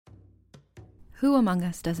Who among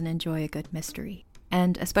us doesn't enjoy a good mystery?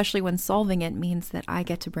 And especially when solving it means that I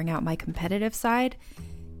get to bring out my competitive side,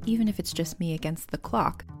 even if it's just me against the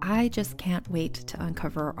clock. I just can't wait to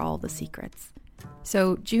uncover all the secrets.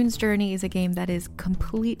 So June's Journey is a game that is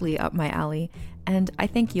completely up my alley, and I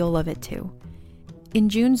think you'll love it too. In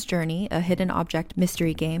June's Journey, a hidden object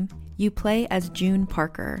mystery game, you play as June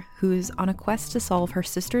Parker, who's on a quest to solve her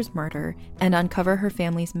sister's murder and uncover her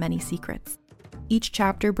family's many secrets. Each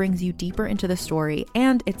chapter brings you deeper into the story,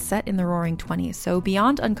 and it's set in the Roaring '20s, so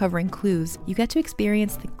beyond uncovering clues, you get to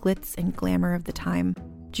experience the glitz and glamour of the time.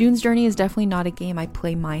 June's Journey is definitely not a game I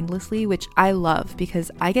play mindlessly, which I love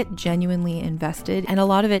because I get genuinely invested, and a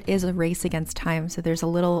lot of it is a race against time, so there's a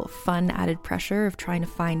little fun added pressure of trying to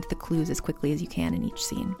find the clues as quickly as you can in each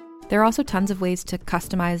scene. There are also tons of ways to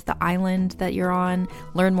customize the island that you're on,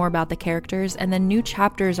 learn more about the characters, and then new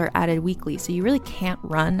chapters are added weekly, so you really can't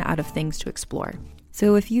run out of things to explore.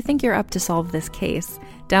 So if you think you're up to solve this case,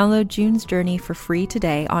 download June's Journey for free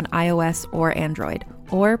today on iOS or Android,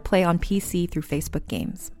 or play on PC through Facebook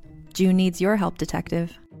Games. June needs your help,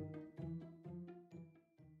 detective.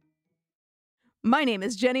 My name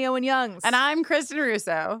is Jenny Owen Youngs. And I'm Kristen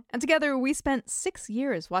Russo. And together we spent 6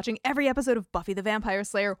 years watching every episode of Buffy the Vampire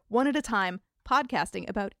Slayer one at a time, podcasting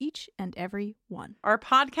about each and every one. Our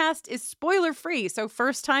podcast is spoiler-free, so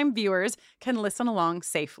first-time viewers can listen along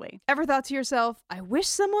safely. Ever thought to yourself, I wish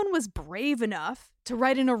someone was brave enough to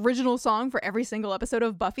write an original song for every single episode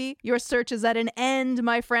of Buffy? Your search is at an end,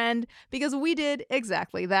 my friend, because we did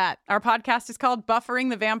exactly that. Our podcast is called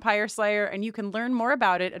Buffering the Vampire Slayer, and you can learn more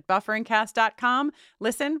about it at bufferingcast.com.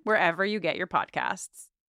 Listen wherever you get your podcasts.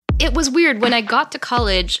 It was weird. When I got to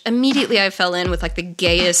college, immediately I fell in with like the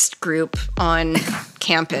gayest group on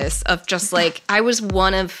campus of just like, I was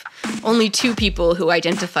one of only 2 people who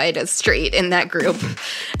identified as straight in that group.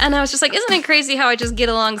 And I was just like, isn't it crazy how I just get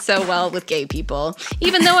along so well with gay people,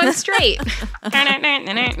 even though I'm straight? I'm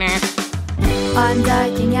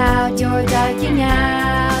dyking out, you're dyking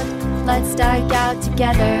out. Let's dyke out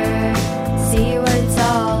together, see what it's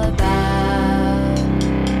all about.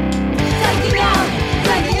 Dyking out!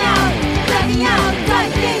 Dyking out! Dyking out!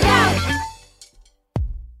 Dyking out!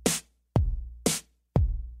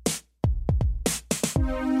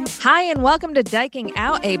 Hi, and welcome to Dyking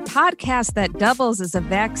Out, a podcast that doubles as a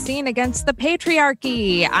vaccine against the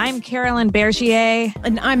patriarchy. I'm Carolyn Bergier.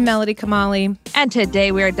 And I'm Melody Kamali. And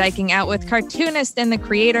today we are dyking out with cartoonist and the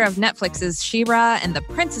creator of Netflix's She-Ra and the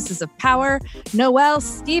Princesses of Power, Noelle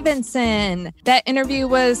Stevenson. That interview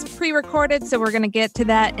was pre-recorded, so we're going to get to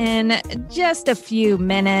that in just a few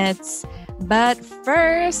minutes. But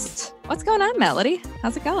first, what's going on, Melody?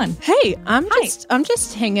 How's it going? Hey, I'm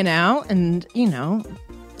just hanging out and,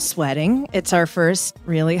 sweating. It's our first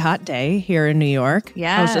really hot day here in New York.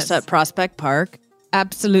 Yes. I was just at Prospect Park.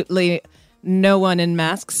 Absolutely no one in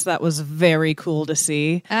masks. That was very cool to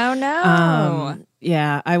see. Oh, no.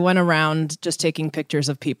 Yeah, I went around just taking pictures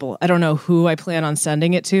of people. I don't know who I plan on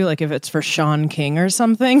sending it to, like if it's for Sean King or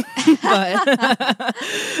something, but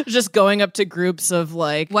just going up to groups of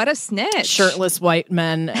like... What a snitch. Shirtless white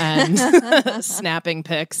men and snapping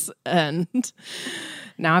pics. And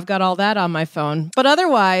now I've got all that on my phone. But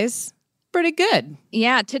otherwise, pretty good.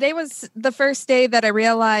 Yeah, today was the first day that I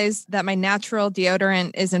realized that my natural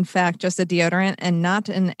deodorant is in fact just a deodorant and not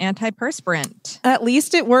an antiperspirant. At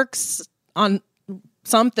least it works on...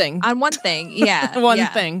 something. On one thing, yeah.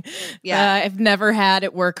 thing. Yeah. I've never had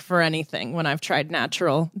it work for anything when I've tried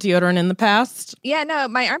natural deodorant in the past. Yeah, no,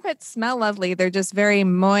 my armpits smell lovely. They're just very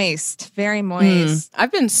moist, very moist.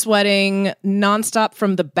 I've been sweating nonstop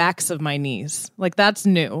from the backs of my knees. Like, that's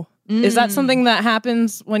new. Is that something that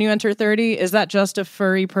happens when you enter 30? Is that just a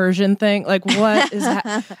furry Persian thing? Like, what is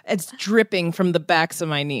that? It's dripping from the backs of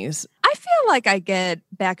my knees. I feel like I get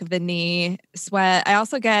back of the knee sweat. I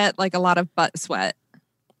also get like a lot of butt sweat.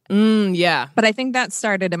 Yeah. But I think that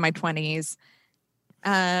started in my 20s.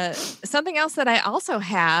 Something else that I also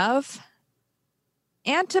have,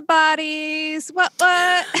 antibodies. What?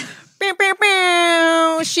 Bow, bow,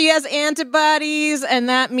 bow. She has antibodies, and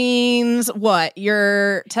that means what?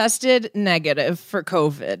 You're tested negative for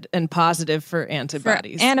COVID and positive for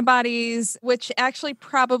antibodies. For antibodies, which actually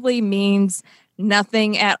probably means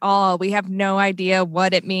nothing at all. We have no idea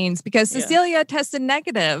what it means because Cecilia tested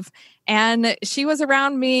negative and she was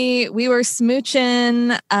around me. We were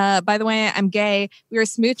smooching. By the way, I'm gay. We were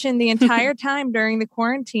smooching the entire time during the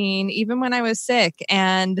quarantine, even when I was sick.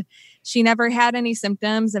 And She never had any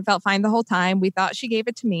symptoms and felt fine the whole time. We thought she gave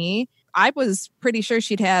it to me. I was pretty sure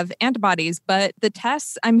she'd have antibodies, but the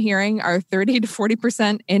tests I'm hearing are 30 to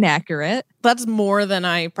 40% inaccurate. That's more than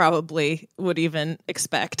I probably would even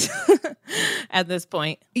expect at this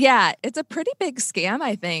point. Yeah, it's a pretty big scam,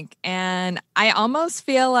 I think. And I almost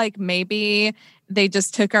feel like maybe they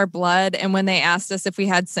just took our blood, and when they asked us if we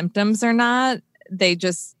had symptoms or not, they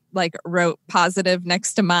just like wrote positive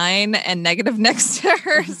next to mine and negative next to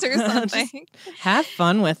hers or something. Have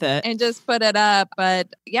fun with it. And just put it up. But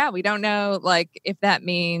yeah, we don't know like if that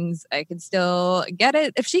means I can still get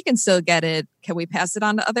it. If she can still get it, can we pass it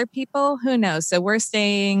on to other people? Who knows? So we're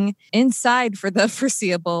staying inside for the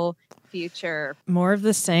foreseeable future. More of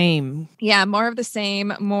the same. Yeah, more of the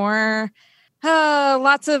same. More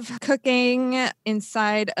lots of cooking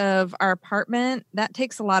inside of our apartment. That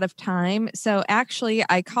takes a lot of time. So actually,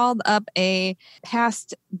 I called up a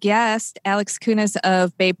past guest, Alex Kunis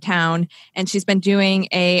of Babetown, and she's been doing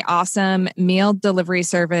a awesome meal delivery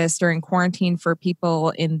service during quarantine for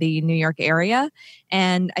people in the New York area.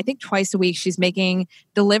 And I think twice a week she's making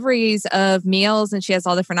deliveries of meals, and she has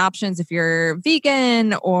all different options if you're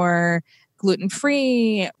vegan or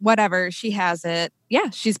gluten-free, whatever, she has it. Yeah,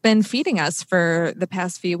 she's been feeding us for the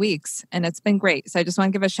past few weeks, and it's been great. So I just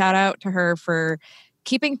want to give a shout out to her for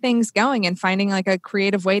keeping things going and finding like a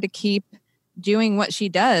creative way to keep doing what she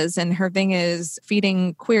does. And her thing is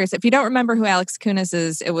feeding queers. If you don't remember who Alex Kunis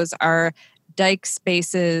is, it was our Dyke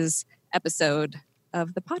Spaces episode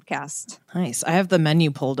of the podcast. Nice. I have the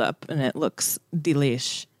menu pulled up and it looks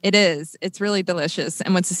delish. It is. It's really delicious.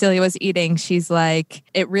 And when Cecilia was eating, she's like,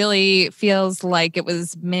 it really feels like it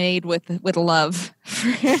was made with love.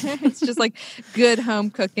 It's just like good home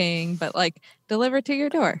cooking, but like delivered to your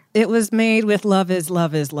door. It was made with love is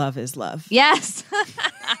love is love is love. Yes.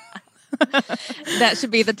 That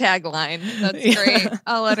should be the tagline. That's great.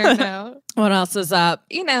 I'll let her know. What else is up?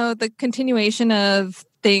 You know, the continuation of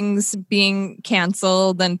things being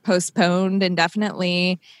canceled and postponed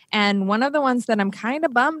indefinitely. And one of the ones that I'm kind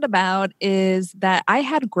of bummed about is that I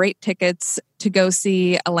had great tickets to go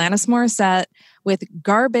see Alanis Morissette with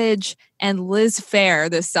Garbage and Liz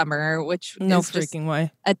Phair this summer, which no is freaking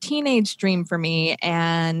way. A teenage dream for me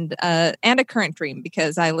and a current dream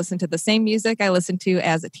because I listen to the same music I listened to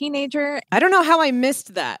as a teenager. I don't know how I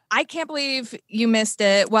missed that. I can't believe you missed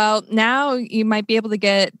it. Well, now you might be able to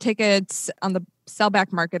get tickets on the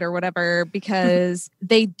sellback market or whatever because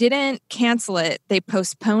they didn't cancel it. They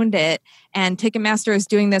postponed it. And Ticketmaster is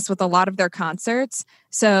doing this with a lot of their concerts.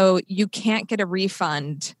 So you can't get a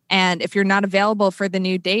refund. And if you're not available for the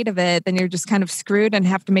new date of it, then you're just kind of screwed and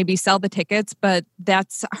have to maybe sell the tickets. But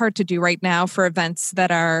that's hard to do right now for events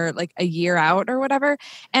that are like a year out or whatever.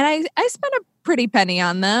 And I spent a pretty penny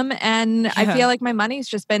on them. And I feel like my money's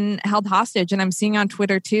just been held hostage. And I'm seeing on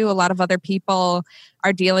Twitter too, a lot of other people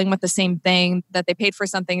are dealing with the same thing, that they paid for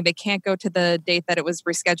something, they can't go to the date that it was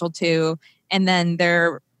rescheduled to. And then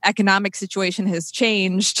their economic situation has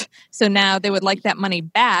changed. So now they would like that money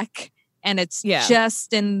back. And it's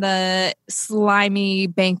just in the slimy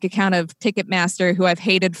bank account of Ticketmaster, who I've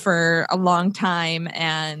hated for a long time.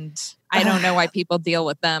 And I don't know why people deal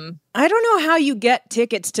with them. I don't know how you get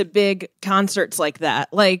tickets to big concerts like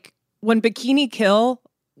that. Like when Bikini Kill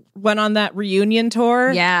went on that reunion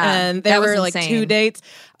tour. Yeah. And there were like 2 dates.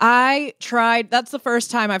 I tried. That's the first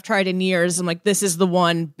time I've tried in years. I'm like, this is the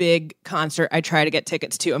one big concert I try to get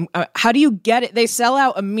tickets to. How do you get it? They sell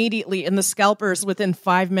out immediately, and the scalpers within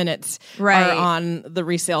 5 minutes are on the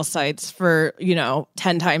resale sites for,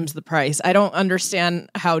 10 times the price. I don't understand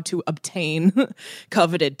how to obtain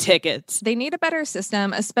coveted tickets. They need a better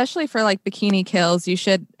system, especially for like Bikini Kills. You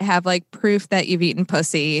should have like proof that you've eaten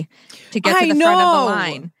pussy to get to the front of the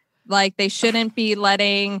line. Like they shouldn't be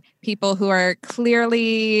letting people who are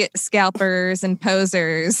clearly scalpers and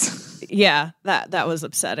posers. Yeah, that was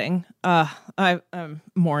upsetting. I'm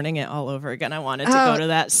mourning it all over again. I wanted to go to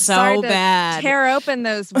that so bad. Tear open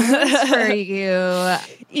those wounds for you.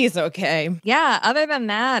 He's okay. Yeah. Other than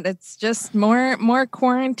that, it's just more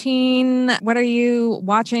quarantine. What are you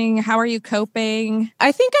watching? How are you coping?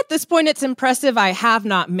 I think at this point it's impressive I have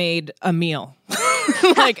not made a meal.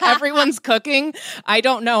 Like everyone's cooking. I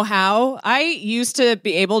don't know how. I used to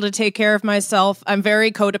be able to take care of myself. I'm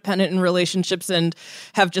very codependent in relationships and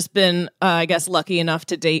have just been, I guess, lucky enough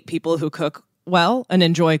to date people who cook well and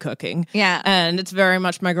enjoy cooking. Yeah. And it's very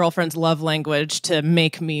much my girlfriend's love language to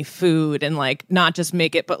make me food and like not just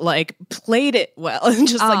make it, but like plate it well and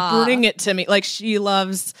just like bring it to me. Like she's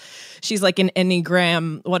like an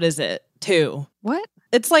Enneagram, what is it? 2. What?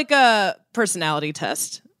 It's like a personality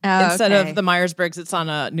test. Instead okay. of the Myers-Briggs, it's on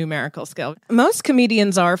a numerical scale. Most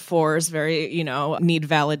comedians are 4s, very, need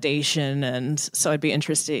validation. And so I'd be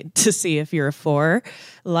interested to see if you're a 4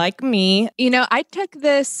 like me. I took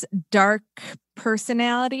this dark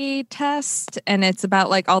personality test, and it's about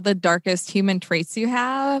like all the darkest human traits you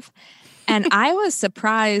have. And I was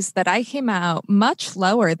surprised that I came out much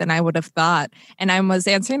lower than I would have thought. And I was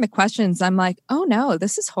answering the questions. I'm like, oh no,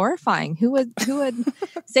 this is horrifying. Who would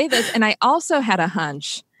say this? And I also had a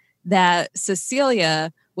hunch that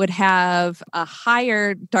Cecilia would have a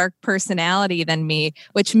higher dark personality than me,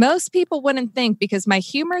 which most people wouldn't think because my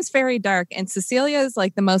humor is very dark and Cecilia is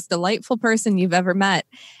like the most delightful person you've ever met.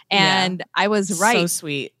 And I was right. So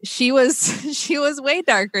sweet. She was way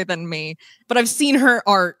darker than me. But I've seen her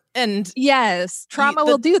art, and yes, trauma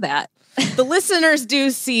will do that. The listeners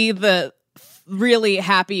do see the really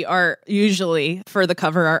happy art usually for the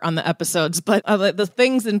cover art on the episodes, but the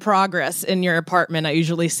things in progress in your apartment I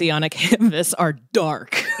usually see on a canvas are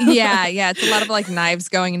dark. Yeah, it's a lot of like knives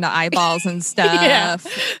going into eyeballs and stuff.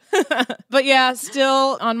 But yeah,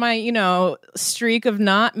 still on my, streak of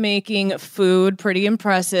not making food, pretty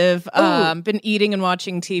impressive. Been eating and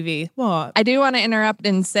watching TV. What? I do want to interrupt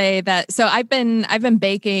and say that I've been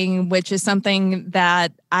baking, which is something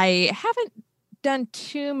that I haven't done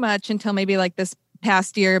too much until maybe like this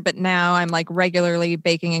past year, but now I'm like regularly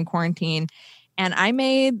baking in quarantine. And I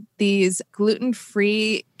made these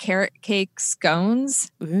gluten-free carrot cake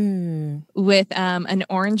scones with an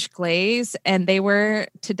orange glaze, and they were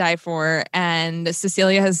to die for. And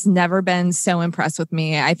Cecilia has never been so impressed with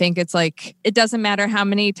me. I think it's like, it doesn't matter how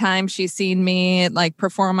many times she's seen me like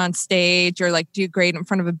perform on stage or like do great in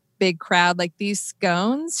front of a big crowd. Like these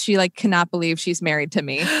scones, she like cannot believe she's married to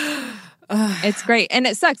me. It's great. And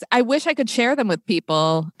it sucks. I wish I could share them with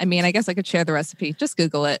people. I mean, I guess I could share the recipe. Just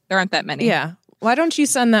Google it. There aren't that many. Yeah. Why don't you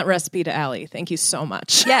send that recipe to Allie? Thank you so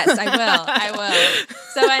much. Yes, I will.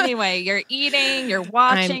 So anyway, you're eating, you're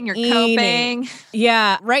watching, you're coping.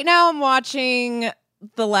 Yeah. Right now I'm watching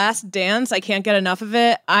The Last Dance. I can't get enough of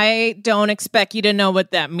it. I don't expect you to know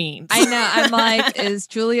what that means. I know. I'm like, is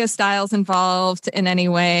Julia Stiles involved in any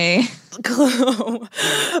way?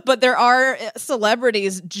 But there are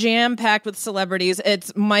celebrities, jam-packed with celebrities.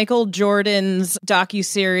 It's Michael Jordan's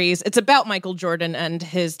docuseries. It's about Michael Jordan and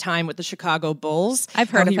his time with the Chicago Bulls. I've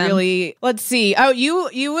heard of him. Let's see. Oh,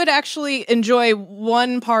 you would actually enjoy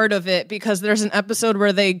one part of it because there's an episode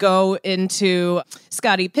where they go into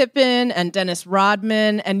Scottie Pippen and Dennis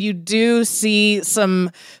Rodman, and you do see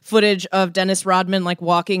some footage of Dennis Rodman like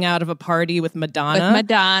walking out of a party with Madonna.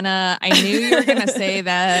 I knew you were going to say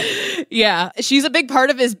that. Yeah, she's a big part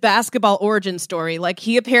of his basketball origin story. Like,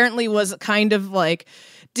 he apparently was kind of like,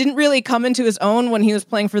 didn't really come into his own when he was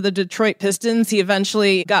playing for the Detroit Pistons. He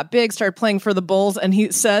eventually got big, started playing for the Bulls, and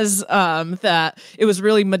he says that it was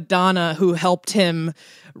really Madonna who helped him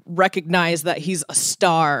recognize that he's a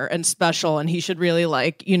star and special, and he should really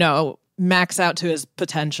max out to his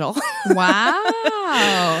potential.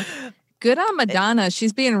 Wow. Good on Madonna.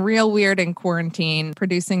 She's being real weird in quarantine,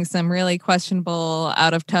 producing some really questionable,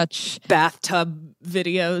 out of touch bathtub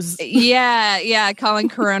videos. Yeah. Calling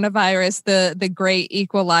coronavirus the great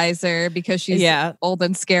equalizer because she's old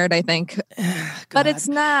and scared, I think. But it's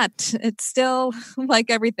not. It's still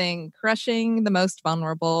like everything, crushing the most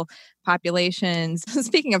vulnerable populations.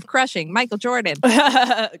 Speaking of crushing, Michael Jordan.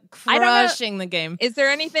 Crushing the game. Is there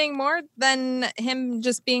anything more than him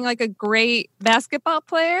just being like a great basketball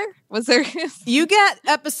player? Was there? You get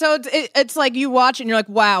episodes, it's like you watch and you're like,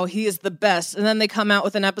 wow, he is the best. And then they come out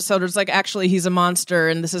with an episode where it's like, actually, he's a monster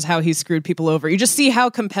and this is how he screwed people over. You just see how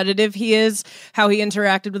competitive he is, how he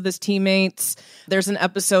interacted with his teammates. There's an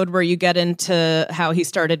episode where you get into how he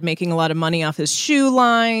started making a lot of money off his shoe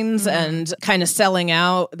lines and kind of selling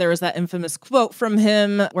out. There was that infamous quote from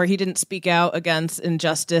him where he didn't speak out against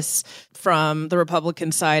injustice from the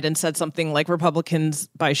Republican side and said something like, Republicans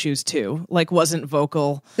buy shoes too, like wasn't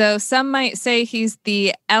vocal. So some might say he's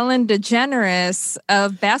the Ellen DeGeneres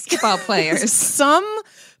of basketball players. Some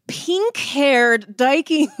pink-haired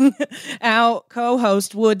diking out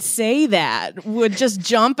co-host would say that, would just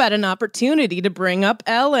jump at an opportunity to bring up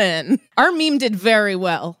Ellen. Our meme did very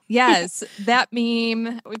well. Yes, that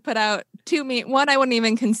meme, we put out 2 memes. One I wouldn't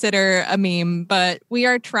even consider a meme, but we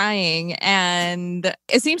are trying. And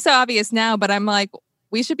it seems so obvious now, but I'm like,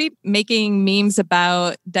 we should be making memes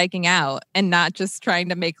about diking out and not just trying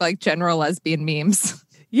to make like general lesbian memes.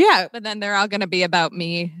 Yeah. But then they're all going to be about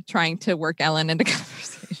me trying to work Ellen into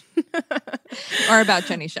conversation. Or about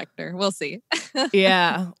Jenny Schechter. We'll see.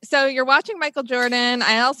 Yeah. So you're watching Michael Jordan.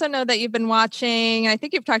 I also know that you've been watching, I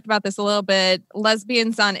think you've talked about this a little bit,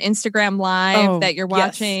 lesbians on Instagram Live that you're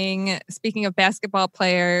watching. Yes. Speaking of basketball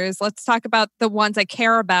players, let's talk about the ones I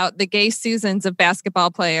care about, the gay Susans of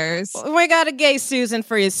basketball players. We got a gay Susan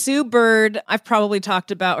for you. Sue Bird. I've probably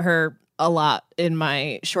talked about her a lot in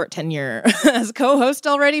my short tenure as co-host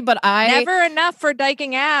already, but I... Never enough for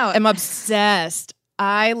Diking Out. I'm obsessed.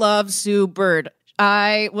 I love Sue Bird.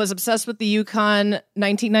 I was obsessed with the UConn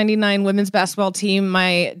 1999 women's basketball team.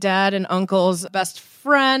 My dad and uncle's best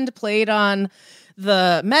friend played on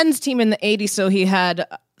the men's team in the 80s, so he had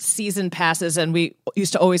season passes, and we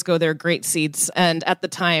used to always go there, great seats. And at the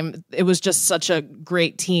time, it was just such a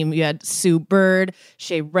great team. You had Sue Bird,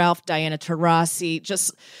 Shea Ralph, Diana Taurasi,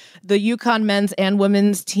 just... The UConn men's and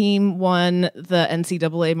women's team won the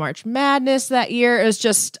NCAA March Madness that year. It was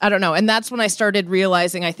just, I don't know. And that's when I started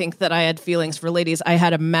realizing, I think, that I had feelings for ladies. I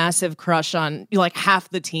had a massive crush on like half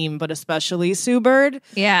the team, but especially Sue Bird.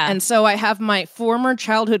 Yeah. And so I have my former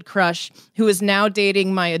childhood crush who is now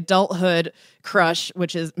dating my adulthood crush,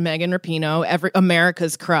 which is Megan Rapinoe,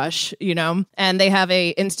 America's crush, you know, and they have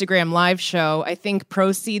a Instagram live show. I think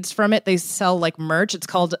proceeds from it, they sell like merch. It's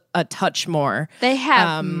called A Touch More. They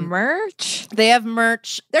have merch? They have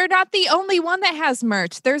merch. They're not the only one that has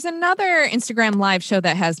merch. There's another Instagram live show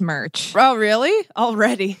that has merch. Oh, really?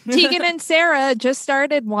 Already? Tegan and Sarah just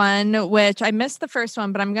started one, which I missed the first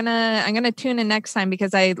one, but I'm gonna tune in next time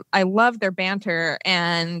because I love their banter,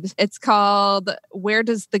 and it's called Where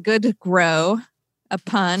Does the Good Grow? A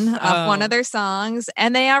pun of one of their songs,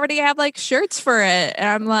 and they already have like shirts for it. And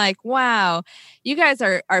I'm like, wow, you guys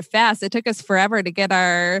are fast. It took us forever to get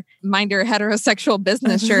our Mind Your Heterosexual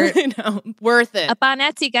Business shirt. I know. Worth it. Up on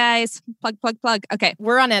Etsy, guys. Plug. Okay.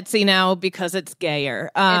 We're on Etsy now because it's gayer.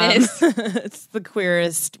 It is. It's the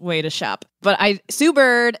queerest way to shop. But Sue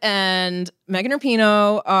Bird and Megan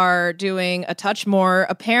Rapinoe are doing A Touch More.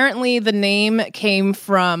 Apparently, the name came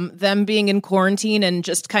from them being in quarantine and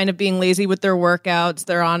just kind of being lazy with their workouts.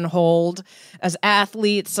 They're on hold as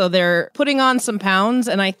athletes, so they're putting on some pounds.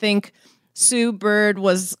 And I think Sue Bird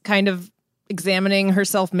was kind of examining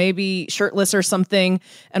herself, maybe shirtless or something,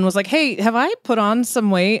 and was like, hey, have I put on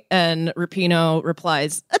some weight? And Rapinoe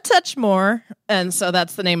replies, A Touch More. And so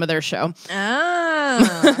that's the name of their show.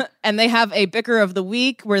 Oh. And they have a Bicker of the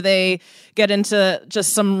Week where they get into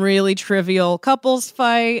just some really trivial couples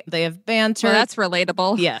fight. They have banter. Well, that's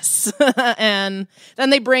relatable. Yes. And then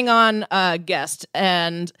they bring on a guest.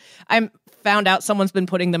 And I'm found out someone's been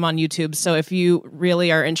putting them on YouTube. So if you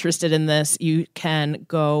really are interested in this, you can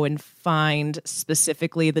go and find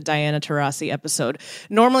specifically the Diana Taurasi episode.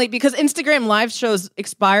 Normally, because Instagram live shows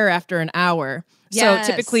expire after an hour. Yes.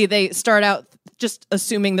 So typically they start out just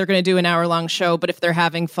assuming they're going to do an hour-long show. But if they're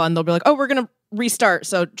having fun, they'll be like, oh, we're going to restart.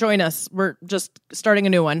 So join us. We're just starting a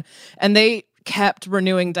new one. And they kept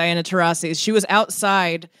renewing Diana Taurasi's. She was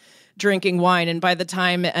outside drinking wine, and by the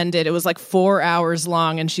time it ended, it was like 4 hours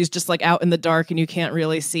long, and she's just like out in the dark and you can't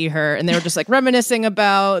really see her. And they were just like reminiscing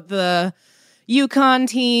about the UConn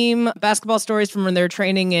team, basketball stories from when they're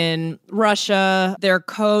training in Russia, their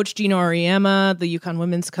coach Gino Auriemma, the UConn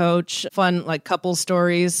women's coach, fun like couple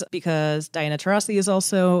stories, because Diana Taurasi is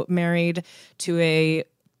also married to a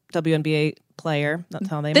WNBA player. That's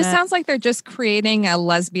how they met. This sounds like they're just creating a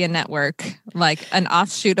lesbian network, like an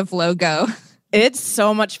offshoot of Logo. It's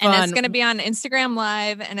so much fun. And it's going to be on Instagram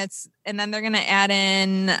Live, and then they're going to add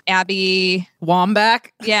in Abby Wambach.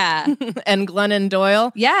 Yeah. And Glennon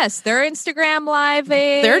Doyle. Yes, they're Instagram Live.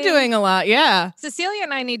 They're doing a lot, yeah. Cecilia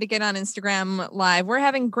and I need to get on Instagram Live. We're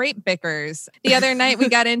having great bickers. The other night we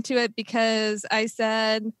got into it because I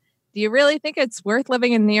said, do you really think it's worth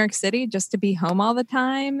living in New York City just to be home all the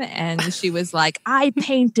time? And she was like, I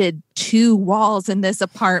painted 2 walls in this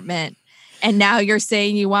apartment. And now you're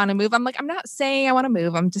saying you want to move. I'm like, I'm not saying I want to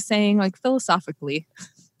move. I'm just saying, like, philosophically.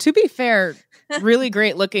 To be fair, really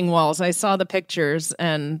great looking walls. I saw the pictures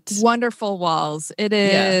and wonderful walls. It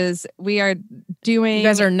is. Yeah. We are doing. You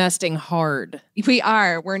guys are nesting hard. We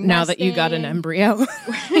are. We're nesting. Now that you got an embryo.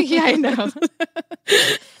 Yeah, I know.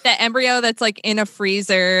 That embryo that's like in a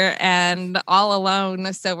freezer and all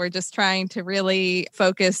alone. So we're just trying to really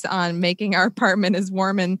focus on making our apartment as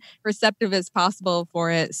warm and receptive as possible for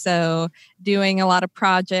it. So doing a lot of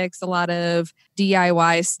projects, a lot of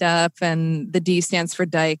DIY stuff, and the D stands for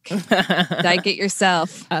Dyke. Dyke it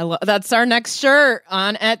yourself. That's our next shirt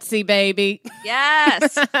on Etsy, baby.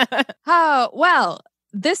 Yes. Oh, well.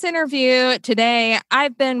 This interview today,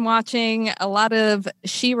 I've been watching a lot of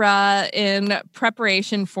She-Ra in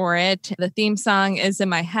preparation for it. The theme song is in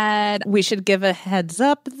my head. We should give a heads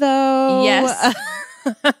up, though. Yes.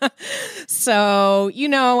 So,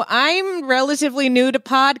 I'm relatively new to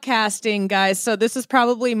podcasting, guys. So this is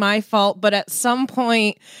probably my fault. But at some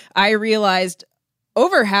point, I realized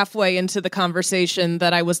over halfway into the conversation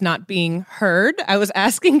that I was not being heard. I was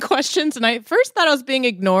asking questions, and I first thought I was being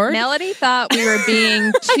ignored. Melody thought we were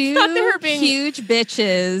being two huge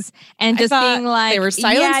bitches and just being like... They were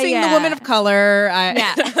silencing the woman of color.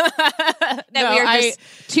 That we are just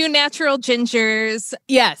two natural gingers.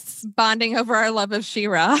 Yes. Bonding over our love of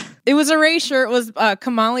She-Ra. It was erasure. It was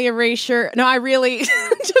Kamali erasure. No, I really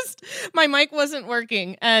my mic wasn't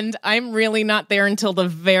working, and I'm really not there until the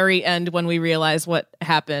very end when we realize what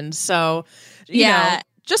happened. So, you know,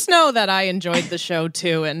 just know that I enjoyed the show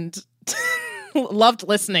too, and loved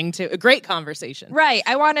listening to a great conversation. Right.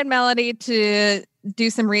 I wanted Melody to do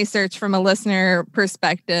some research from a listener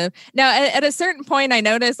perspective. Now, at a certain point, I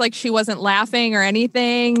noticed like she wasn't laughing or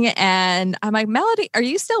anything. And I'm like, Melody, are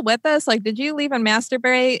you still with us? Like, did you leave and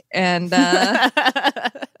masturbate? And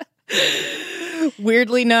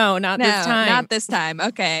weirdly, no, not this time. Not this time.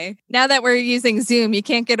 Okay. Now that we're using Zoom, you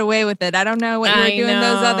can't get away with it. I don't know what you were doing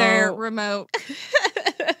those other remote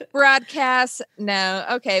broadcasts. No.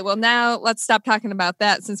 Okay. Well, now let's stop talking about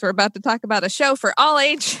that since we're about to talk about a show for all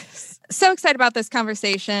ages. So excited about this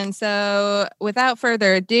conversation. So without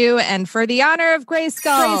further ado, and for the honor of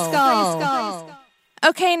Grayskull.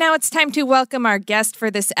 Okay, now it's time to welcome our guest for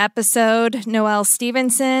this episode. Noelle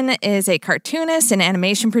Stevenson is a cartoonist and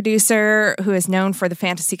animation producer who is known for the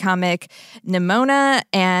fantasy comic Nimona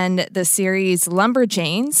and the series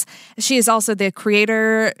Lumberjanes. She is also the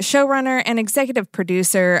creator, showrunner, and executive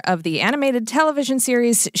producer of the animated television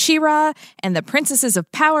series She-Ra and the Princesses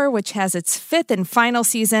of Power, which has its 5th and final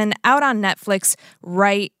season out on Netflix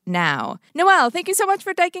right now. Noelle, thank you so much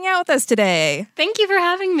for diking out with us today. Thank you for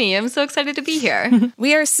having me. I'm so excited to be here.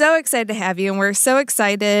 We are so excited to have you, and we're so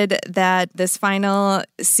excited that this final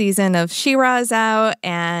season of She-Ra is out,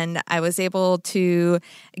 and I was able to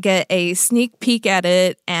get a sneak peek at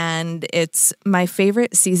it, and it's my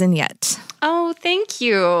favorite season yet. Oh, thank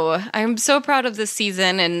you. I'm so proud of this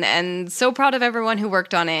season and so proud of everyone who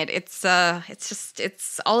worked on it. It's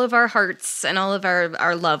all of our hearts and all of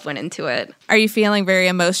our love went into it. Are you feeling very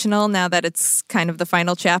emotional now that it's kind of the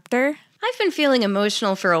final chapter? I've been feeling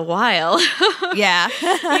emotional for a while. Yeah.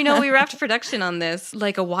 We wrapped production on this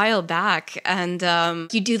like a while back, and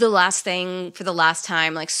you do the last thing for the last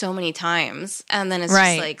time like so many times, and then it's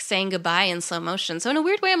just like saying goodbye in slow motion. So in a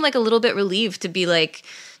weird way, I'm like a little bit relieved to be like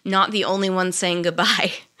not the only one saying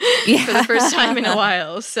goodbye for the first time in a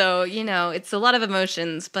while. So, it's a lot of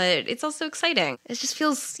emotions, but it's also exciting. It just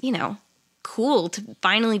feels, cool to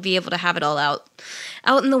finally be able to have it all out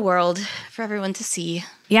in the world for everyone to see.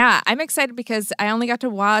 Yeah, I'm excited because I only got to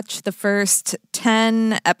watch the first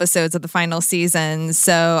 10 episodes of the final season.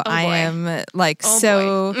 So I am like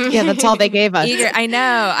yeah, that's all they gave us. Eager. I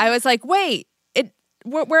know. I was like, wait,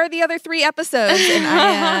 where are the other 3 episodes? And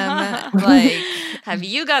I am like, have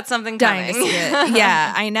you got something coming?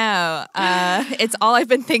 Yeah, I know. It's all I've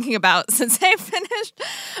been thinking about since I finished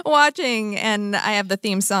watching, and I have the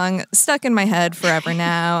theme song stuck in my head forever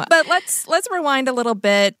now. But let's rewind a little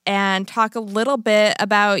bit and talk a little bit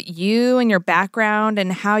about you and your background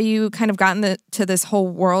and how you kind of got into this whole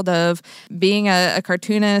world of being a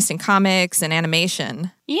cartoonist and comics and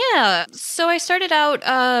animation. Yeah. So I started out,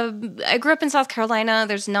 I grew up in South Carolina.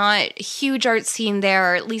 There's not a huge art scene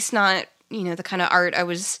there, or at least not, the kind of art I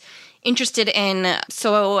was interested in.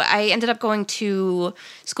 So I ended up going to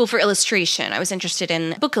school for illustration. I was interested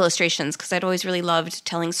in book illustrations because I'd always really loved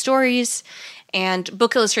telling stories. And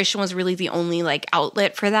book illustration was really the only like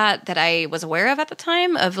outlet for that I was aware of at the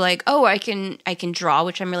time, of like, oh, I can draw,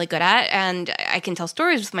 which I'm really good at, and I can tell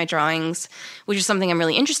stories with my drawings, which is something I'm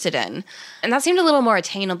really interested in. And that seemed a little more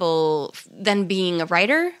attainable than being a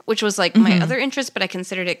writer, which was like my other interest, but I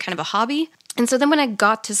considered it kind of a hobby. And so then when I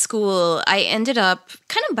got to school, I ended up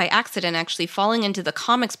kind of by accident actually falling into the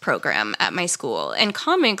comics program at my school. And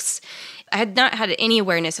comics, I had not had any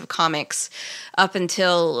awareness of comics up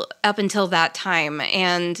until that time.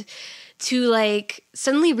 And to like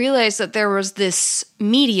suddenly realize that there was this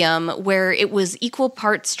medium where it was equal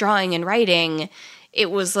parts drawing and writing,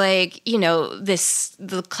 it was like,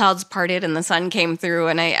 the clouds parted and the sun came through,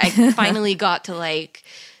 and I finally got to like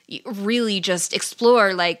really just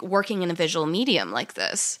explore like working in a visual medium like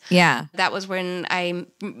this. Yeah. That was when I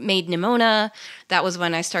made Nimona. That was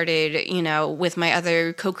when I started, with my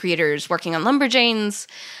other co-creators working on Lumberjanes.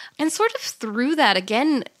 And sort of through that,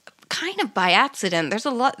 again, kind of by accident, there's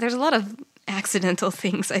a lot of accidental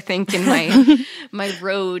things, I think, in my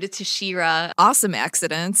road to She-Ra. Awesome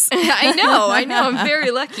accidents. I know. I'm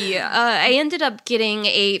very lucky. I ended up getting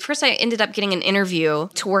an interview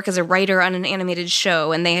to work as a writer on an animated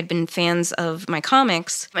show, and they had been fans of my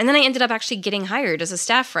comics. And then I ended up actually getting hired as a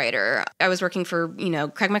staff writer. I was working for,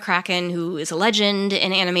 Craig McCracken, who is a legend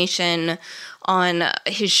in animation, on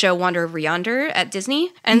his show Wander Over Yonder at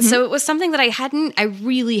Disney. And so it was something that I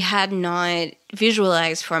really had not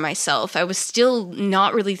visualized for myself. I was still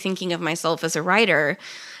not really thinking of myself as a writer,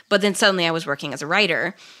 but then suddenly I was working as a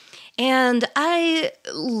writer. And I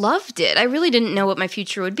loved it. I really didn't know what my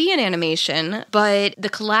future would be in animation, but the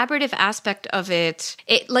collaborative aspect of it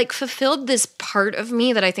fulfilled this part of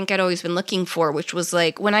me that I think I'd always been looking for, which was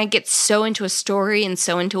like when I get so into a story and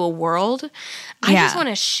so into a world, I just want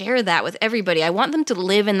to share that with everybody. I want them to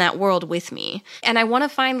live in that world with me. And I want to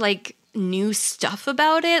find new stuff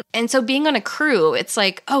about it. And so being on a crew, it's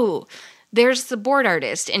like, oh, there's the board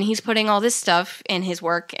artist, and he's putting all this stuff in his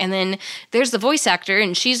work. And then there's the voice actor,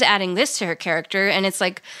 and she's adding this to her character. And it's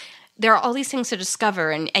like, there are all these things to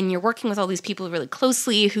discover. And you're working with all these people really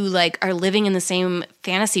closely who, are living in the same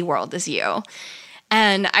fantasy world as you.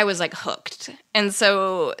 And I was, hooked. And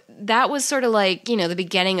so that was sort of the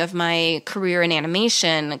beginning of my career in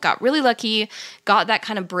animation. Got really lucky, got that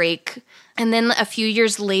kind of break. And then a few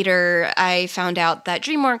years later, I found out that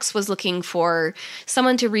DreamWorks was looking for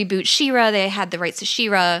someone to reboot She-Ra. They had the rights to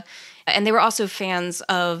She-Ra, and they were also fans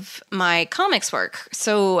of my comics work.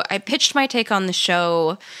 So I pitched my take on the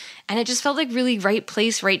show, and it just felt like really right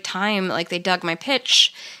place, right time. They dug my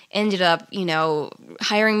pitch, ended up,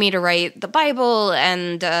 hiring me to write the Bible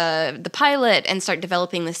and the pilot and start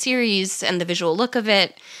developing the series and the visual look of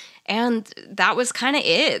it. And that was kind of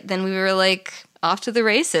it. Then we were off to the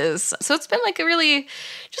races. So it's been really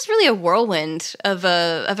a whirlwind of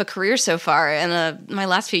a career so far. And my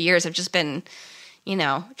last few years have just been,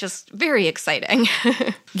 just very exciting.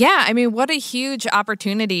 Yeah. I mean, what a huge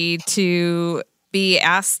opportunity to be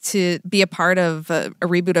asked to be a part of a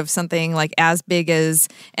reboot of something as big as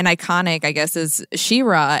and iconic, I guess, as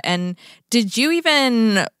She-Ra. And did you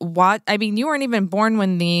even watch? I mean, you weren't even born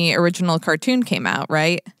when the original cartoon came out,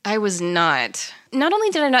 right? I was not. Not only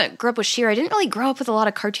did I not grow up with She-Ra, I didn't really grow up with a lot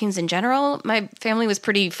of cartoons in general. My family was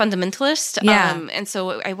pretty fundamentalist. Yeah. And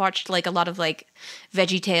so I watched a lot of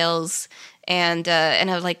VeggieTales and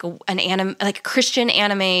a Christian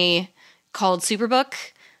anime called Superbook.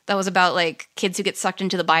 That was about kids who get sucked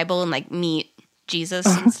into the Bible and meet Jesus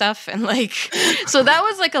and stuff. And so that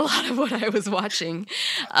was a lot of what I was watching.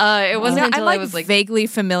 It wasn't until I was vaguely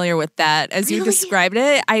familiar with that. As you described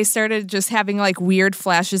it, I started just having weird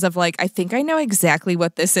flashes of I think I know exactly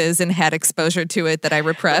what this is and had exposure to it that I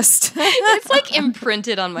repressed. It's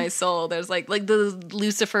imprinted on my soul. There's the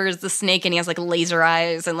Lucifer is the snake and he has laser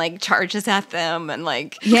eyes and charges at them and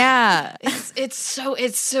yeah. It's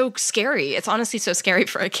so scary. It's honestly so scary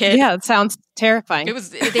for a kid. Yeah, it sounds terrifying.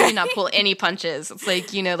 They did not pull any punches. It's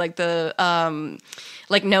the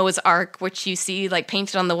Noah's Ark, which you see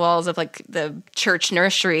painted on the walls of the church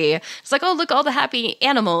nursery. It's oh, look, all the happy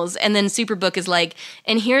animals. And then Superbook is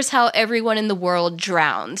and here's how everyone in the world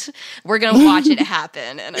drowned. We're going to watch it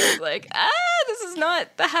happen. And I was this is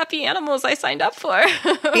not the happy animals I signed up for.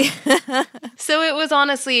 So it was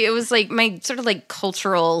my sort of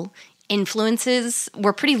cultural influences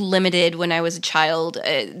were pretty limited when I was a child.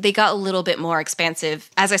 They got a little bit more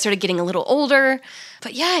expansive as I started getting a little older.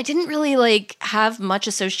 But yeah, I didn't really have much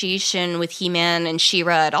association with He-Man and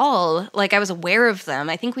She-Ra at all. I was aware of them.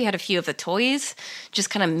 I think we had a few of the toys just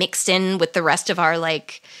kind of mixed in with the rest of our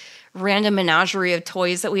random menagerie of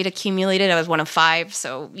toys that we'd accumulated. I was one of 5,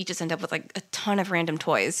 so we just end up with a ton of random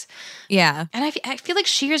toys. Yeah. And I feel like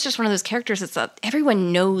She-Ra's just one of those characters that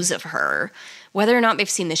everyone knows of her. Whether or not they've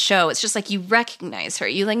seen the show, it's just you recognize her.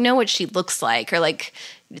 You know what she looks like or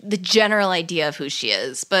the general idea of who she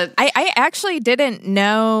is. But I actually didn't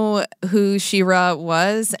know who She-Ra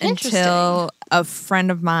was until a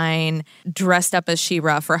friend of mine dressed up as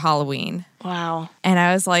She-Ra for Halloween. Wow. And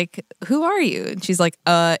I was like, who are you? And she's like,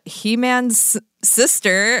 He-Man's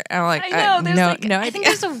sister. And I'm like, I know. No, I think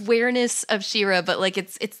there's awareness of She-Ra, but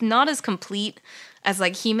it's not as complete as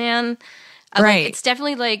He-Man. Right. It's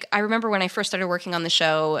definitely I remember when I first started working on the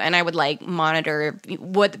show and I would monitor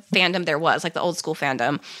what fandom there was, the old school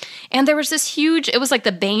fandom. And there was this huge, it was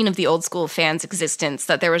the bane of the old school fans' existence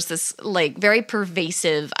that there was this very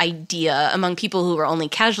pervasive idea among people who were only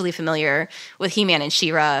casually familiar with He-Man and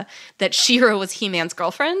She-Ra that She-Ra was He-Man's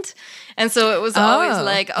girlfriend. And so it was always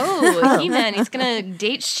He-Man, he's going to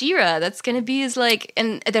date She-Ra. That's going to be his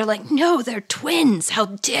and they're no, they're twins. How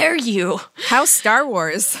dare you? How Star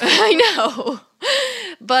Wars. I know.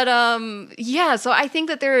 But yeah, so I think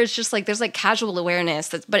that there is just like, there's like casual awareness,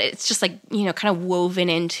 but it's just like, you know, kind of woven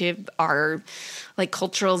into our like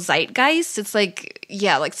cultural zeitgeist. It's like,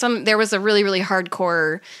 yeah, like there was a really, really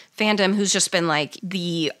hardcore fandom who's just been like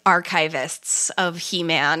the archivists of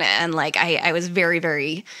He-Man. And like, I was very,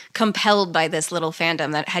 very compelled by this little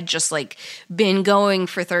fandom that had just like been going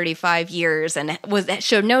for 35 years and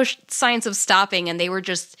showed no signs of stopping. And they were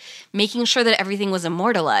just making sure that everything was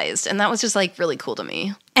immortalized. And that was just like really cool to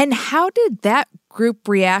me. And how did that group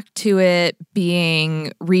react to it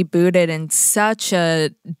being rebooted in such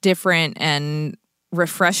a different and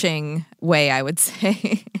refreshing way, I would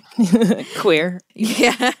say? Queer.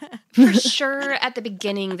 Yeah. For sure, at the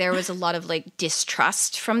beginning, there was a lot of like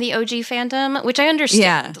distrust from the OG fandom, which I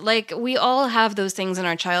understand. Yeah. Like, we all have those things in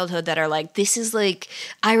our childhood that are like, this is like,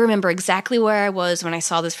 I remember exactly where I was when I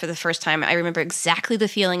saw this for the first time. I remember exactly the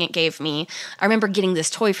feeling it gave me. I remember getting this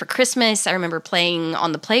toy for Christmas. I remember playing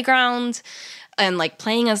on the playground and like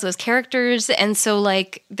playing as those characters. And so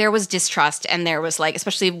like there was distrust, and there was like,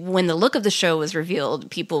 especially when the look of the show was revealed,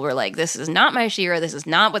 people were like, this is not my She-Ra, this is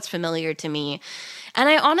not what's familiar to me. And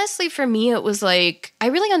I honestly, for me, it was like, I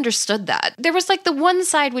really understood that. There was like the one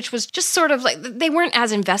side which was just sort of like, they weren't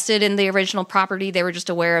as invested in the original property. They were just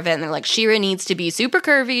aware of it. And they're like, She-Ra needs to be super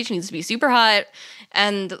curvy. She needs to be super hot.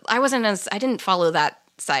 And I didn't follow that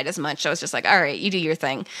side as much. I was just like, all right, you do your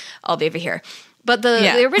thing. I'll be over here. But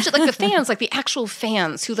the original, like the fans, like the actual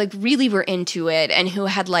fans who like really were into it and who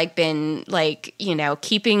had like been like, you know,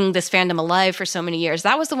 keeping this fandom alive for so many years,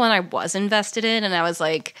 that was the one I was invested in. And I was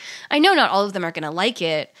like, I know not all of them are going to like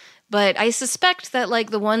it, but I suspect that like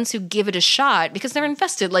the ones who give it a shot, because they're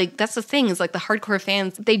invested, like that's the thing, is like the hardcore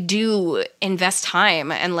fans, they do invest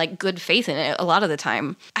time and like good faith in it a lot of the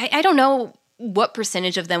time. I don't know what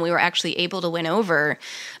percentage of them we were actually able to win over,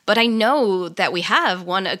 but I know that we have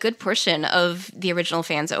won a good portion of the original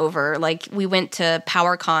fans over. Like, we went to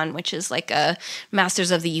PowerCon, which is like a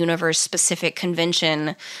Masters of the Universe specific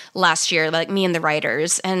convention last year, like me and the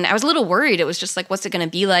writers, and I was a little worried. It was just like, what's it going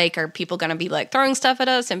to be like? Are people going to be like throwing stuff at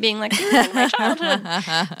us and being like, my childhood?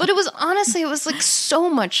 But it was honestly, it was like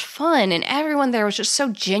so much fun, and everyone there was just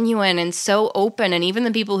so genuine and so open, and even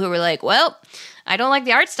the people who were like, well, I don't like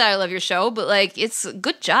the art style of your show, but like, it's a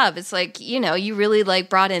good job. It's like, you know, you really like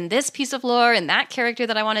brought in this piece of lore and that character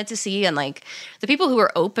that I wanted to see. And like the people who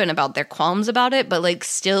were open about their qualms about it, but like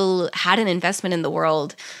still had an investment in the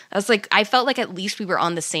world. I was like, I felt like at least we were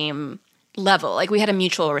on the same level. Like, we had a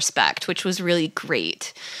mutual respect, which was really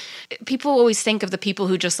great. People always think of the people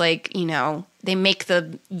who just like, you know, they make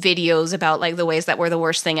the videos about like the ways that we're the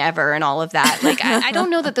worst thing ever and all of that. Like, I don't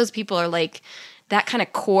know that those people are like that kind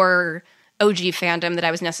of core OG fandom that I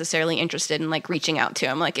was necessarily interested in like reaching out to.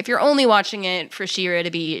 I'm like, if you're only watching it for She-Ra to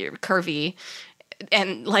be curvy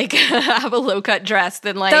and like have a low cut dress,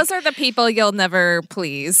 then like, those are the people you'll never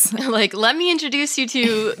please. Like, let me introduce you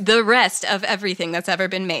to the rest of everything that's ever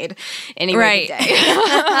been made any day.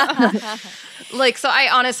 Like, so I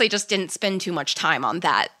honestly just didn't spend too much time on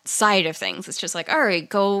that side of things. It's just like, all right,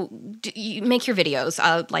 go make your videos.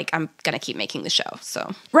 I'm going to keep making the show.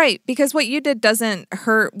 So right, because what you did doesn't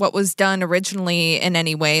hurt what was done originally in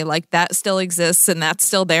any way. Like, that still exists and that's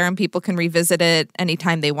still there, and people can revisit it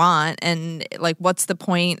anytime they want. And like, what's the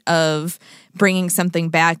point of bringing something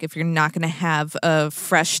back if you're not going to have a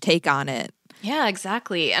fresh take on it? Yeah,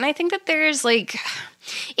 exactly. And I think that there's like,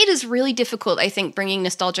 it is really difficult, I think, bringing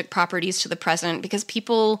nostalgic properties to the present, because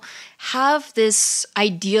people have this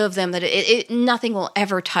idea of them that nothing will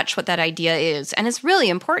ever touch what that idea is. And it's really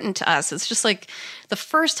important to us. It's just like the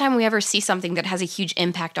first time we ever see something that has a huge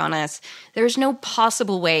impact on us, there's no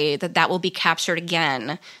possible way that that will be captured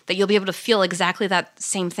again, that you'll be able to feel exactly that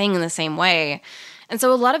same thing in the same way. And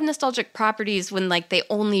so a lot of nostalgic properties, when like they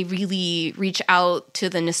only really reach out to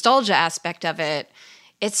the nostalgia aspect of it,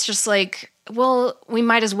 it's just like, well, we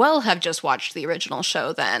might as well have just watched the original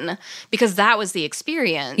show then, because that was the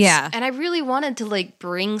experience. Yeah. And I really wanted to like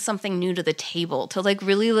bring something new to the table, to like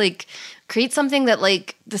really like create something that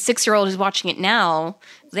like the 6-year-old who's watching it now,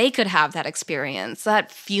 they could have that experience,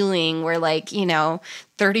 that feeling where like, you know,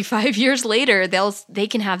 35 years later, they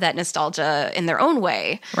can have that nostalgia in their own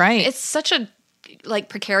way. Right. It's such a like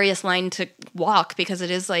precarious line to walk, because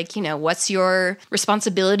it is like, you know, what's your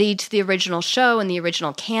responsibility to the original show and the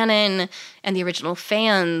original canon and the original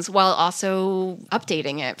fans, while also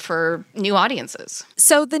updating it for new audiences.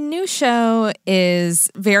 So the new show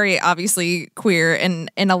is very obviously queer in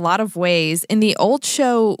a lot of ways. In the old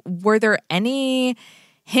show, were there any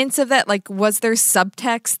hints of that? Like, was there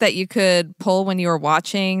subtext that you could pull when you were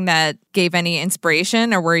watching that gave any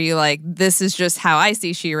inspiration? Or were you like, this is just how I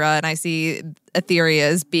see She-Ra and I see Etheria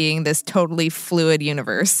as being this totally fluid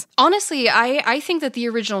universe? Honestly, I think that the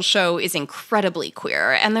original show is incredibly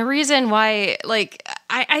queer. And the reason why, like,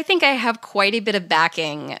 I think I have quite a bit of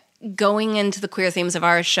backing going into the queer themes of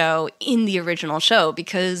our show in the original show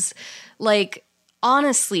because, like,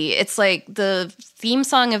 honestly, it's like the theme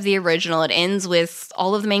song of the original. It ends with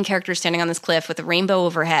all of the main characters standing on this cliff with a rainbow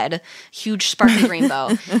overhead, huge sparkly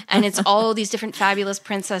rainbow. And it's all these different fabulous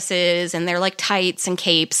princesses and they're like tights and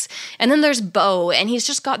capes. And then there's Bo, and he's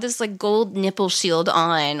just got this like gold nipple shield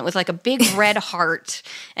on with like a big red heart.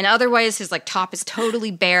 And otherwise his like top is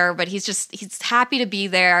totally bare, but he's happy to be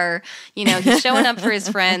there. You know, he's showing up for his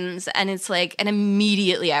friends. And it's like, and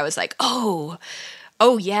immediately I was like, oh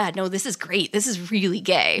yeah, no, this is great. This is really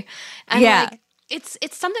gay. And like,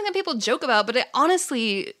 it's something that people joke about, but it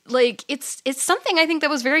honestly, like, it's something I think that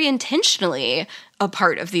was very intentionally a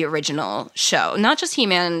part of the original show. Not just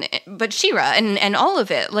He-Man, but She-Ra and all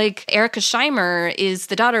of it. Like, Erica Scheimer is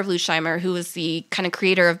the daughter of Lou Scheimer, who was the kind of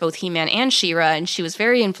creator of both He-Man and She-Ra, and she was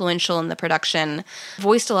very influential in the production,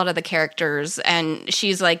 voiced a lot of the characters, and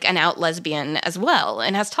she's like an out lesbian as well,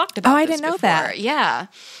 and has talked about this didn't know before. that. Yeah.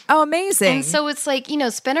 Oh, amazing. And so it's like, you know,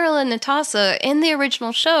 Spinnerella and Natasa in the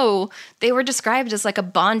original show, they were described as like a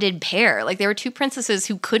bonded pair. Like, they were two princesses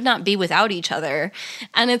who could not be without each other.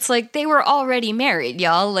 And it's like, they were already married,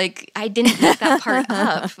 y'all. Like, I didn't make that part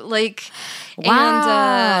up. Like,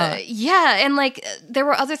 wow. And yeah. And like, there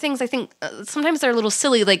were other things I think sometimes they're a little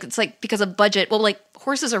silly. Like, it's like because of budget. Well, like,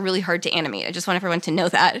 horses are really hard to animate. I just want everyone to know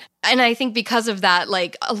that. And I think because of that,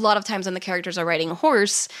 like, a lot of times when the characters are riding a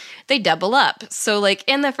horse, they double up. So, like,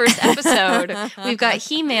 in the first episode, we've got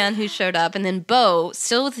He-Man who showed up, and then Bo,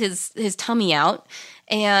 still with his tummy out,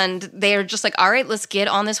 and they're just like, all right, let's get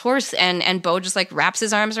on this horse. And Bo just, like, wraps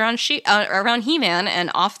his arms around He-Man, and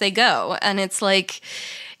off they go. And it's like,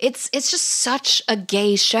 it's just such a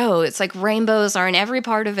gay show. It's like rainbows are in every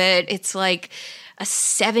part of it. It's like a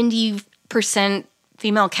 70%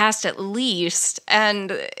 female cast at least,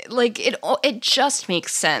 and like it just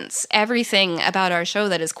makes sense. Everything about our show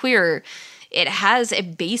that is queer, it has a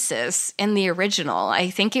basis in the original. I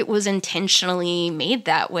think it was intentionally made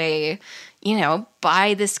that way, you know,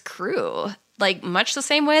 by this crew, like much the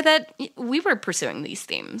same way that we were pursuing these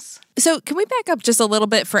themes. So can we back up just a little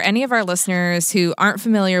bit for any of our listeners who aren't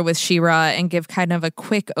familiar with She-Ra and give kind of a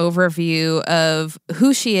quick overview of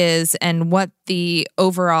who she is and what the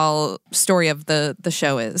overall story of the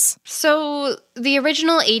show is? So the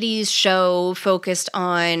original 80s show focused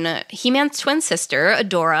on He-Man's twin sister,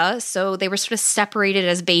 Adora. So they were sort of separated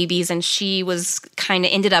as babies, and she was kind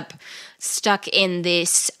of ended up stuck in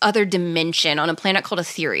this other dimension on a planet called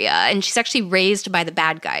Etheria, and she's actually raised by the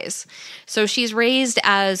bad guys. So she's raised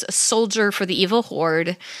as a soldier for the evil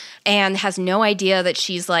horde and has no idea that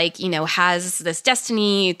she's like, you know, has this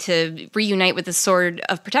destiny to reunite with the Sword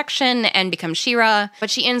of Protection and become She-Ra.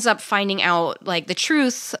 But she ends up finding out like the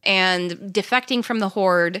truth and defecting from the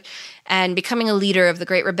horde and becoming a leader of the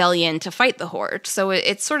Great Rebellion to fight the horde. So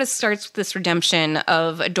it sort of starts with this redemption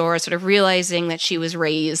of Adora sort of realizing that she was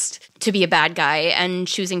raised to be a bad guy and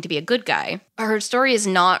choosing to be a good guy. Her story is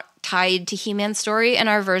not tied to He-Man's story in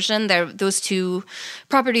our version. Those two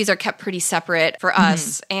properties are kept pretty separate for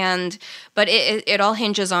us. But it all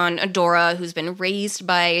hinges on Adora, who's been raised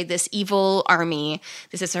by this evil army.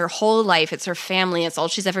 This is her whole life. It's her family. It's all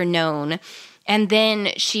she's ever known. And then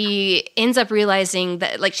she ends up realizing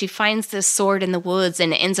that, like, she finds this sword in the woods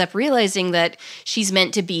and ends up realizing that she's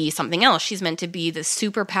meant to be something else. She's meant to be the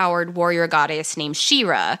super-powered warrior goddess named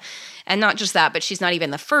She-Ra. And not just that, but she's not even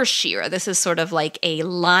the first She-Ra. This is sort of like a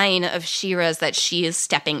line of She-Ras that she is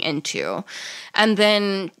stepping into. And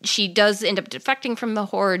then she does end up defecting from the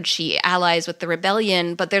horde. She allies with the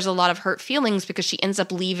rebellion, but there's a lot of hurt feelings because she ends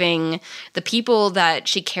up leaving the people that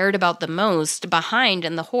she cared about the most behind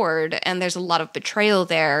in the horde. And there's a lot of betrayal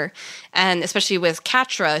there. And especially with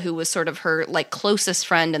Catra, who was sort of her like closest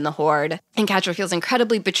friend in the horde. And Catra feels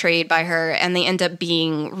incredibly betrayed by her. And they end up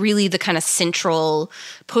being really the kind of central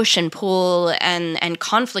push and pull and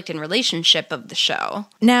conflict and relationship of the show.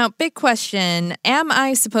 Now, big question. Am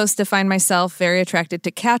I supposed to find myself very attracted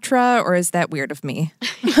to Catra, or is that weird of me?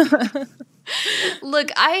 Look,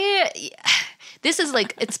 this is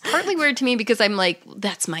like, it's partly weird to me because I'm like,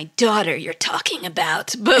 that's my daughter you're talking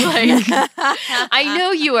about. But like, I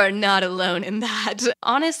know you are not alone in that.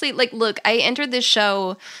 Honestly, like, look, I entered this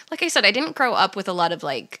show, like I said, I didn't grow up with a lot of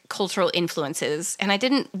like cultural influences, and I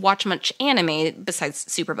didn't watch much anime besides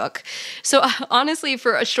Superbook. So honestly,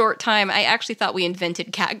 for a short time, I actually thought we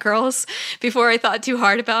invented cat girls before I thought too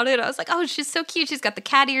hard about it. I was like, oh, she's so cute. She's got the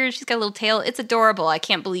cat ears. She's got a little tail. It's adorable. I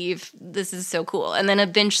can't believe this is so cool. And then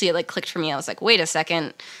eventually it like clicked for me. I was like, wait a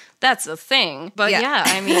second. That's a thing. But yeah,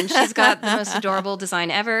 I mean, she's got the most adorable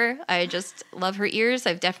design ever. I just love her ears.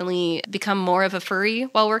 I've definitely become more of a furry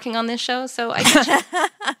while working on this show. So I get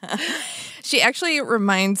you. She actually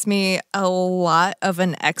reminds me a lot of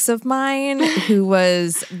an ex of mine who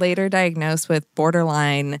was later diagnosed with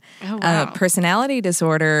borderline personality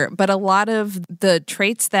disorder. But a lot of the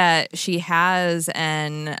traits that she has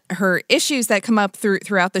and her issues that come up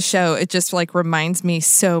throughout the show, it just like reminds me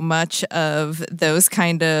so much of those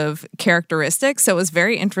kind of characteristics. So it was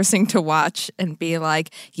very interesting to watch and be like,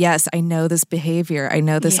 yes, I know this behavior. I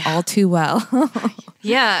know this all too well.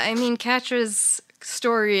 Yeah, I mean, Katra's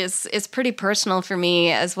story is pretty personal for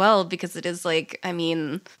me as well, because it is like, I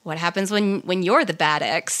mean, what happens when you're the bad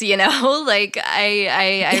ex, you know? Like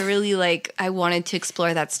I really like, I wanted to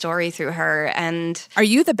explore that story through her. And are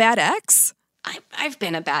you the bad ex? I've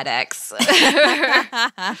been a bad ex.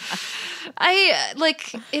 I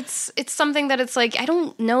like, it's something that it's like, I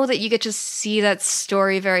don't know that you get to see that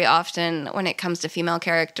story very often when it comes to female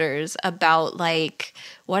characters, about like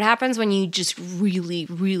what happens when you just really,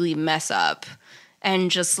 really mess up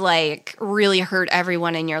and just like really hurt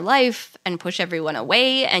everyone in your life and push everyone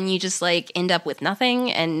away, and you just like end up with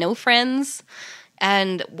nothing and no friends.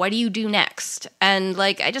 And what do you do next? And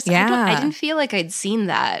like, I didn't feel like I'd seen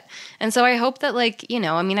that. And so I hope that like, you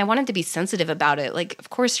know, I mean, I wanted to be sensitive about it. Like,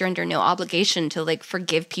 of course you're under no obligation to like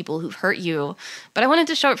forgive people who've hurt you, but I wanted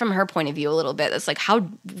to show it from her point of view a little bit. It's like, how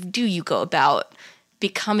do you go about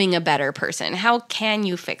becoming a better person? How can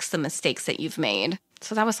you fix the mistakes that you've made?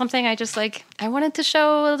 So that was something I just like, I wanted to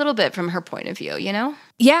show a little bit from her point of view, you know?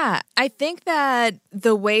 Yeah, I think that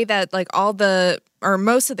the way that like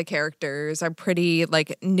most of the characters are pretty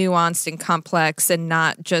like nuanced and complex, and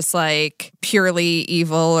not just like purely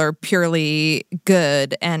evil or purely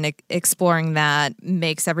good, and exploring that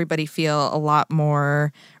makes everybody feel a lot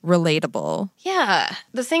more relatable. Yeah.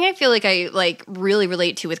 The thing I feel like I like really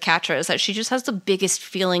relate to with Katra is that she just has the biggest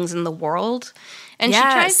feelings in the world. And she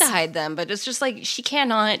tries to hide them, but it's just like she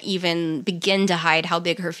cannot even begin to hide how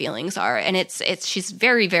big her feelings are. And she's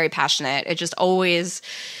very, very passionate. It just always,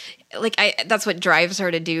 like, that's what drives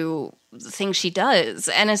her to do the things she does.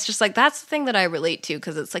 And it's just like, that's the thing that I relate to,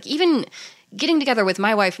 because it's like, even getting together with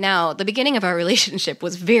my wife now, the beginning of our relationship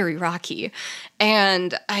was very rocky.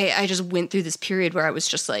 And I just went through this period where I was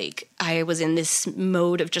just like, I was in this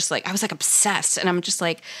mode of just like, I was like obsessed. And I'm just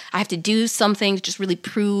like, I have to do something to just really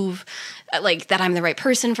prove like that I'm the right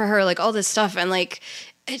person for her, like all this stuff. And like,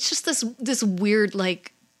 it's just this weird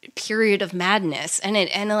like period of madness. And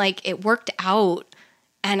it worked out.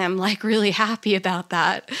 And I'm like really happy about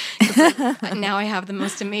that. Now I have the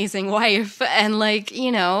most amazing wife. And like,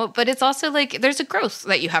 you know, but it's also like there's a growth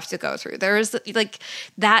that you have to go through. There is like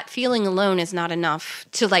that feeling alone is not enough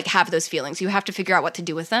to like have those feelings. You have to figure out what to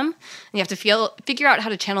do with them. And you have to figure out how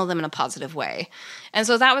to channel them in a positive way. And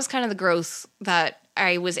so that was kind of the growth that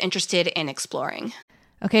I was interested in exploring.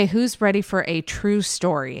 Okay, who's ready for a true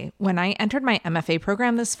story? When I entered my MFA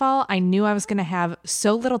program this fall, I knew I was going to have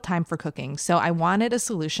so little time for cooking. So I wanted a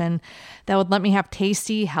solution that would let me have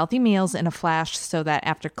tasty, healthy meals in a flash so that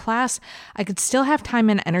after class, I could still have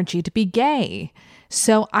time and energy to be gay.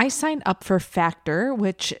 So I signed up for Factor,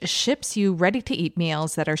 which ships you ready-to-eat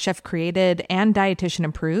meals that are chef-created and dietitian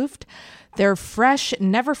approved. They're fresh,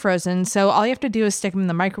 never frozen, so all you have to do is stick them in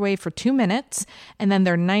the microwave for 2 minutes, and then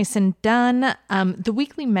they're nice and done. The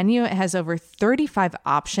weekly menu has over 35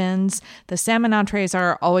 options. The salmon entrees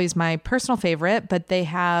are always my personal favorite, but they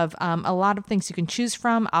have a lot of things you can choose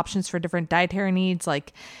from, options for different dietary needs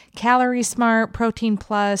like Calorie Smart, Protein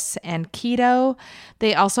Plus, and Keto.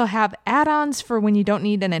 They also have add-ons for when you don't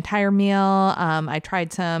need an entire meal. I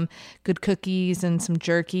tried some good cookies and some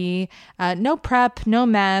jerky. No prep, no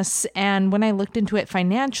mess, and when I looked into it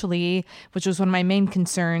financially, which was one of my main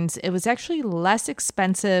concerns, it was actually less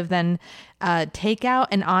expensive than takeout,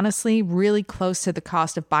 and honestly really close to the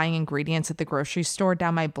cost of buying ingredients at the grocery store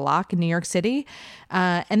down my block in New York City.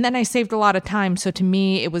 And then I saved a lot of time. So to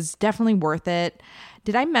me, it was definitely worth it.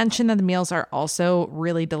 Did I mention that the meals are also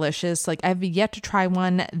really delicious? Like, I've yet to try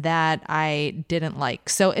one that I didn't like.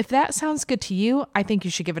 So if that sounds good to you, I think you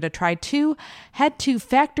should give it a try too. Head to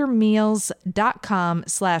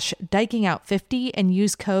factormeals.com/dikingout50 and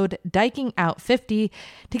use code dikingout50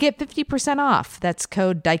 to get 50% off. That's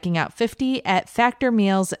code dikingout50 at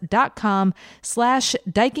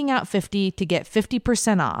factormeals.com/dikingout50 to get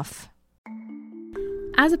 50% off.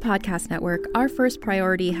 As a podcast network, our first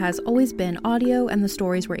priority has always been audio and the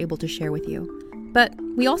stories we're able to share with you. But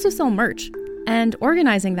we also sell merch, and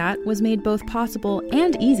organizing that was made both possible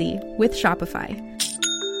and easy with Shopify.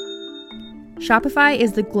 Shopify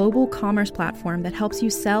is the global commerce platform that helps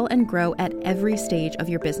you sell and grow at every stage of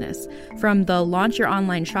your business, from the launch your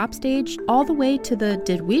online shop stage all the way to the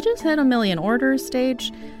did we just hit 1 million orders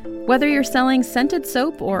stage. Whether you're selling scented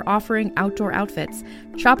soap or offering outdoor outfits,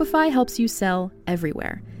 Shopify helps you sell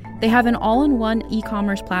everywhere. They have an all-in-one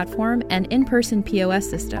e-commerce platform and in-person POS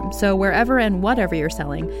system, so wherever and whatever you're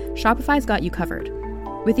selling, Shopify's got you covered.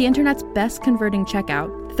 With the internet's best converting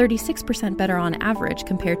checkout, 36% better on average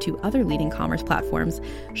compared to other leading commerce platforms,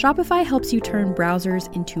 Shopify helps you turn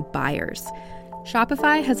browsers into buyers.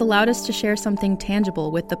 Shopify has allowed us to share something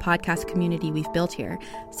tangible with the podcast community we've built here,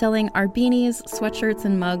 selling our beanies, sweatshirts,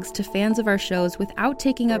 and mugs to fans of our shows without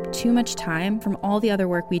taking up too much time from all the other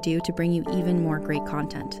work we do to bring you even more great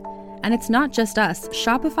content. And it's not just us.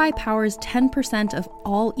 Shopify powers 10% of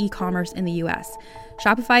all e-commerce in the US.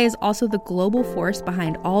 Shopify is also the global force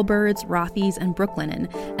behind Allbirds, Rothy's, and Brooklinen,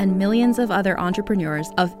 and millions of other entrepreneurs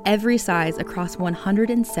of every size across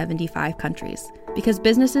 175 countries. Because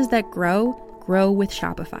businesses that grow with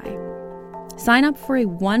Shopify. Sign up for a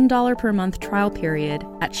 $1 per month trial period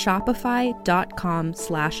at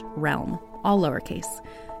shopify.com/realm, all lowercase.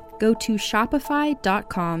 Go to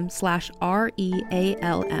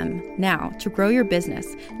shopify.com/REALM now to grow your business,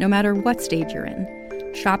 no matter what stage you're in.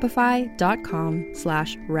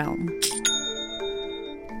 Shopify.com/realm.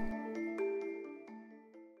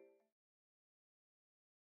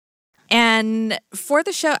 And for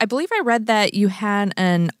the show, I believe I read that you had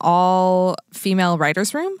an all-female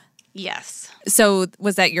writer's room? Yes. So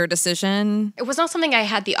was that your decision? It was not something I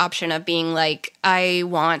had the option of being like, I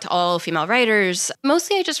want all female writers.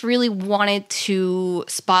 Mostly I just really wanted to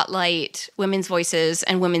spotlight women's voices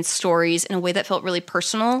and women's stories in a way that felt really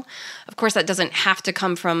personal. Of course, that doesn't have to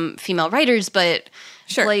come from female writers, but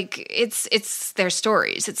sure, like it's their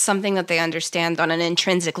stories. It's something that they understand on an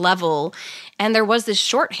intrinsic level. And there was this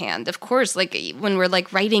shorthand, of course, like when we're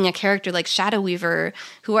like writing a character like Shadow Weaver,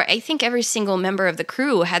 who I think every single member of the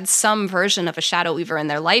crew had some version of a Shadow Weaver in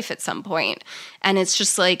their life at some point. And it's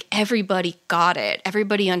just like everybody got it.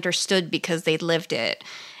 Everybody understood because they lived it.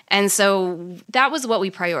 And so that was what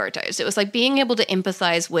we prioritized. It was like being able to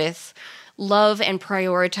empathize with, love and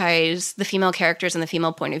prioritize the female characters and the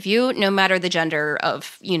female point of view, no matter the gender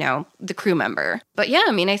of, you know, the crew member. But yeah,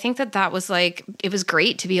 I mean, I think that was like, it was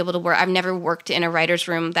great to be able to work. I've never worked in a writer's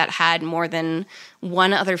room that had more than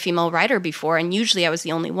one other female writer before, and usually I was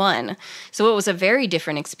the only one. So it was a very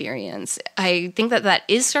different experience. I think that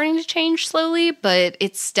is starting to change slowly, but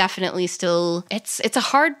it's definitely still, it's a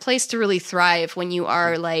hard place to really thrive when you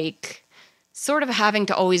are like sort of having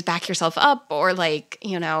to always back yourself up or like,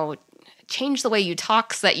 you know, change the way you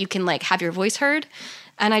talk so that you can like have your voice heard.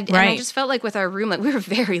 And I just felt like with our room, like we were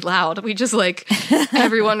very loud. We just like,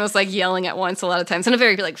 everyone was like yelling at once a lot of times in a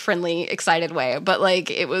very like friendly, excited way. But like,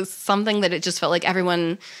 it was something that it just felt like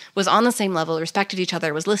everyone was on the same level, respected each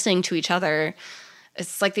other, was listening to each other.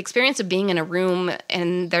 It's like the experience of being in a room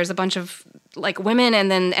and there's a bunch of like women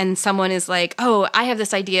and someone is like, oh, I have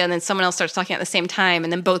this idea. And then someone else starts talking at the same time.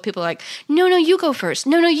 And then both people are like, no, you go first.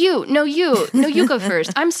 No, you go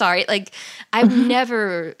first. I'm sorry. Like I've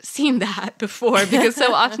never seen that before because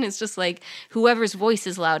so often it's just like whoever's voice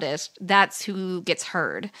is loudest, that's who gets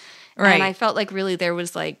heard. Right. And I felt like really there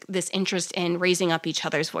was like this interest in raising up each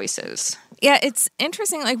other's voices. Yeah, it's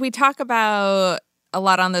interesting. Like we talk about a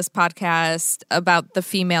lot on this podcast about the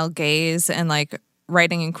female gaze and like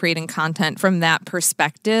writing and creating content from that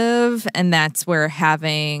perspective. And that's where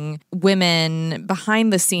having women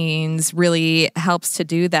behind the scenes really helps to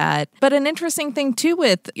do that. But an interesting thing too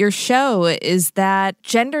with your show is that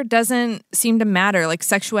gender doesn't seem to matter. Like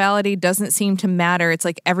sexuality doesn't seem to matter. It's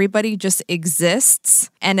like everybody just exists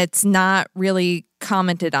and it's not really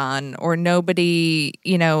commented on, or nobody,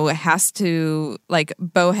 you know, has to, like,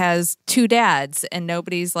 Bo has 2 dads and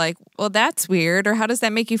nobody's like, well, that's weird, or how does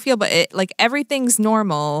that make you feel? But it, like, everything's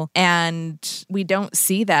normal and we don't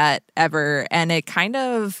see that ever. And it kind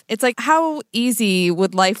of, it's like, how easy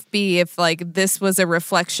would life be if like this was a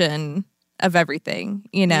reflection of everything,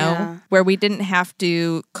 you know, Yeah. where we didn't have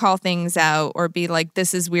to call things out or be like,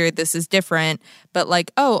 this is weird, this is different, but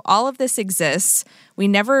like, oh, all of this exists. We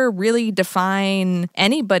never really define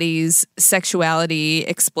anybody's sexuality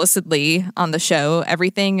explicitly on the show.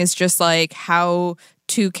 Everything is just like how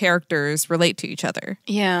two characters relate to each other.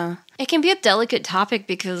 Yeah. It can be a delicate topic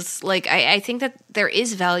because, like, I think that there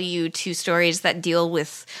is value to stories that deal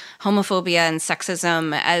with homophobia and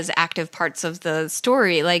sexism as active parts of the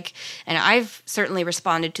story. Like, and I've certainly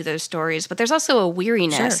responded to those stories, but there's also a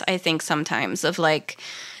weariness, Sure. I think, sometimes of, like,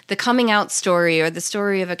 the coming out story or the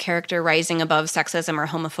story of a character rising above sexism or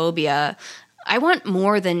homophobia. I want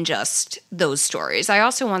more than just those stories. I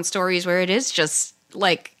also want stories where it is just,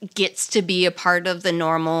 like, gets to be a part of the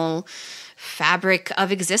normal fabric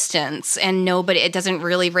of existence and it doesn't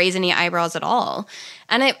really raise any eyebrows at all.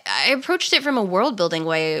 And I approached it from a world building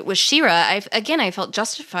way. With She-Ra, I felt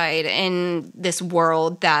justified in this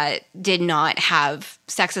world that did not have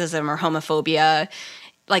sexism or homophobia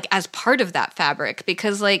like as part of that fabric,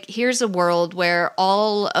 because like here's a world where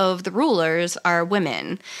all of the rulers are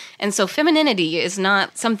women. And so femininity is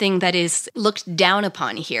not something that is looked down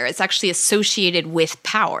upon here. It's actually associated with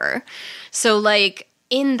power. So like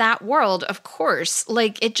in that world, of course,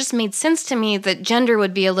 like it just made sense to me that gender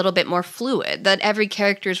would be a little bit more fluid, that every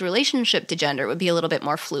character's relationship to gender would be a little bit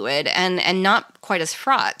more fluid and not quite as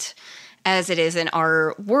fraught as it is in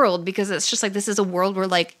our world, because it's just like this is a world where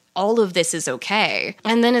like all of this is okay.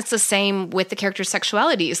 And then it's the same with the characters'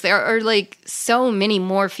 sexualities. There are like so many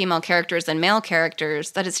more female characters than male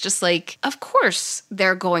characters that it's just like, of course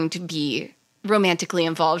they're going to be romantically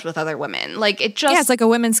involved with other women. Like it just... Yeah, it's like a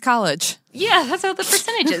women's college. Yeah, that's how the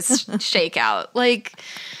percentages shake out. Like...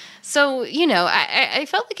 So, you know, I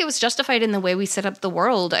felt like it was justified in the way we set up the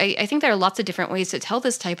world. I think there are lots of different ways to tell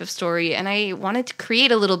this type of story, and I wanted to create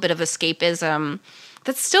a little bit of escapism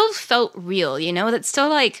that still felt real, you know, that still,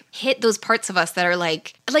 like, hit those parts of us that are,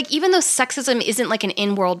 like even though sexism isn't, like, an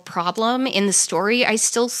in-world problem in the story, I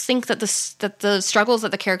still think that the struggles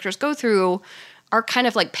that the characters go through are kind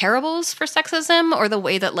of like parables for sexism, or the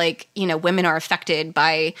way that, like, you know, women are affected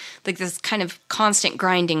by, like, this kind of constant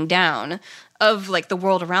grinding down of like the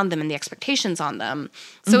world around them and the expectations on them.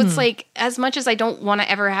 So it's like, as much as I don't want to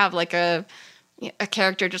ever have like a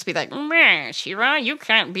character just be like, meh, She-Ra, you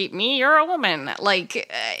can't beat me, you're a woman. Like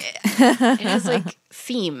it has like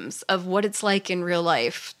themes of what it's like in real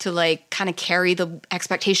life to like kind of carry the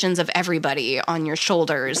expectations of everybody on your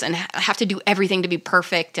shoulders and have to do everything to be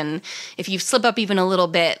perfect. And if you slip up even a little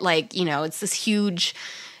bit, like, you know, it's this huge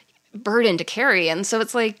burden to carry. And so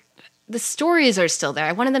it's like, the stories are still there.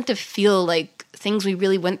 I wanted them to feel like things we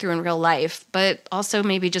really went through in real life, but also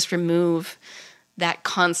maybe just remove that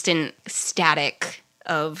constant static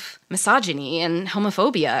of misogyny and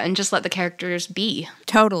homophobia and just let the characters be.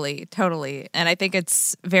 Totally. And I think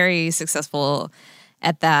it's very successful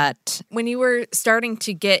at that. When you were starting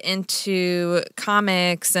to get into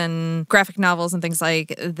comics and graphic novels and things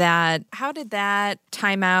like that, how did that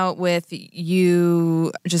time out with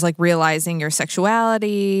you just like realizing your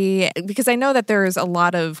sexuality? Because I know that there's a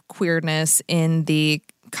lot of queerness in the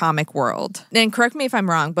comic world. And correct me if I'm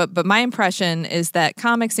wrong, but my impression is that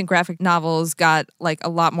comics and graphic novels got like a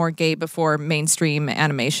lot more gay before mainstream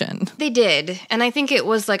animation. They did. And I think it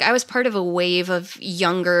was like I was part of a wave of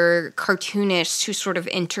younger cartoonists who sort of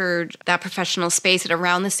entered that professional space at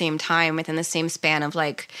around the same time, within the same span of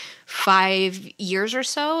like 5 years or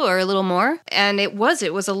so, or a little more. And it was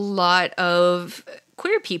a lot of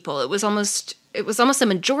queer people. It was almost a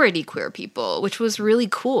majority queer people, which was really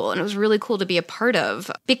cool. And it was really cool to be a part of.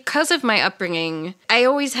 Because of my upbringing, I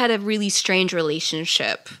always had a really strange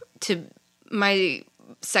relationship to my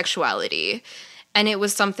sexuality. And it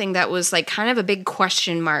was something that was like kind of a big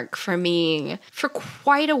question mark for me for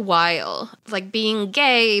quite a while. Like being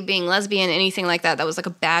gay, being lesbian, anything like that was like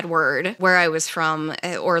a bad word where I was from,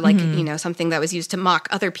 or like, you know, something that was used to mock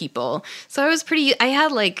other people. So I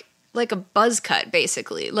had like a buzz cut,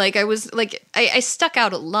 basically. Like I was like, I stuck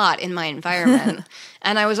out a lot in my environment.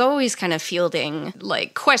 And I was always kind of fielding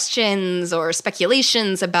like questions or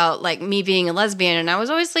speculations about like me being a lesbian. And I was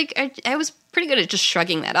always like, I was pretty good at just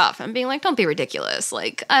shrugging that off and being like, don't be ridiculous.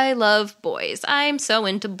 Like, I love boys. I'm so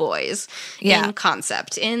into boys in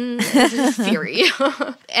concept, in theory.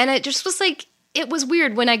 And it just was like, it was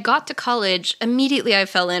weird. When I got to college, immediately I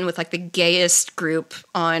fell in with like the gayest group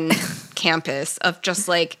on campus of just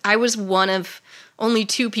like, I was one of only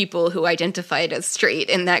 2 people who identified as straight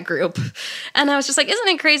in that group. And I was just like, isn't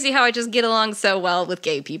it crazy how I just get along so well with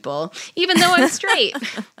gay people, even though I'm straight?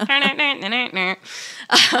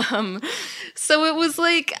 So it was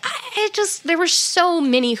like, there were so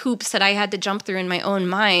many hoops that I had to jump through in my own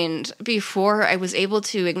mind before I was able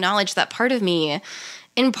to acknowledge that part of me.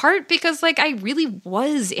 In part because, like, I really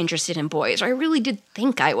was interested in boys, or I really did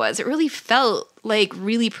think I was. It really felt, like,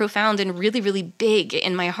 really profound and really, really big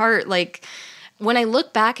in my heart. Like, when I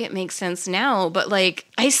look back, it makes sense now. But, like,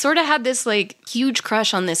 I sort of had this, like, huge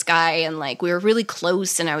crush on this guy, and, like, we were really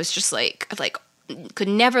close, and I was just, like, could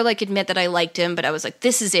never, like, admit that I liked him, but I was like,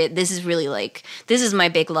 this is it. This is really, like, this is my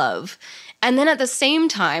big love. And then at the same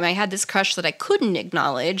time, I had this crush that I couldn't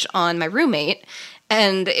acknowledge on my roommate.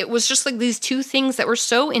 And it was just like these 2 things that were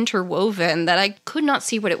so interwoven that I could not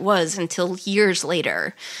see what it was until years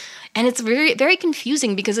later. And it's very, very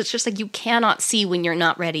confusing because it's just like you cannot see when you're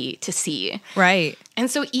not ready to see. Right. And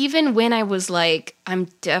so even when I was like, I'm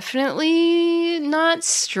definitely not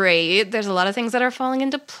straight, there's a lot of things that are falling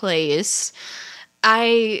into place,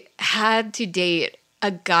 I had to date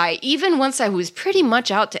a guy, even once I was pretty much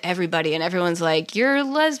out to everybody and everyone's like, you're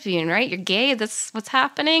lesbian, right? You're gay? That's what's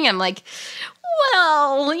happening? I'm like,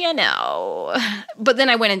 well, you know. But then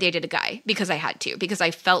I went and dated a guy because I had to, because I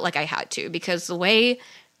felt like I had to, because the way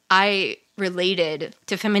I related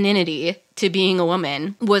to femininity, to being a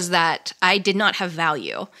woman, was that I did not have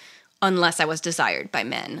value unless I was desired by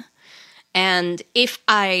men. And if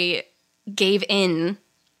I gave in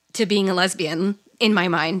to being a lesbian, in my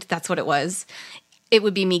mind, that's what it was, it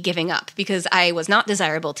would be me giving up because I was not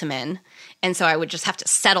desirable to men. And so I would just have to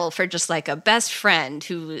settle for just like a best friend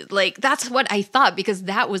who, like, that's what I thought, because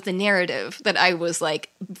that was the narrative that I was like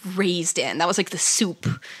raised in. That was like the soup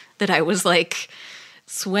that I was like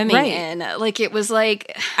swimming in. Like, it was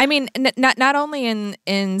like, I mean, not only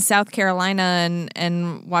in South Carolina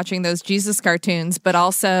and watching those Jesus cartoons, but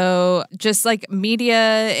also just like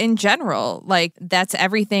media in general. Like, that's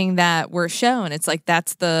everything that we're shown. It's like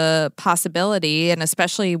that's the possibility, and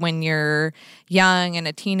especially when you're young and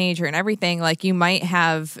a teenager and everything, like you might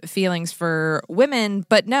have feelings for women,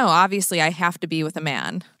 but no, obviously I have to be with a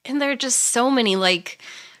man. And there are just so many like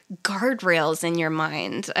guardrails in your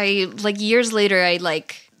mind. I like years later, I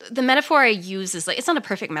like the metaphor I use is like, it's not a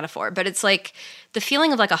perfect metaphor, but it's like the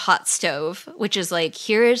feeling of like a hot stove, which is like,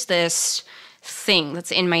 here is this thing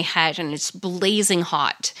that's in my head and it's blazing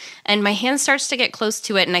hot, and my hand starts to get close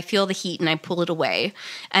to it and I feel the heat and I pull it away,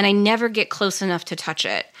 and I never get close enough to touch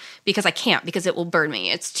it because I can't, because it will burn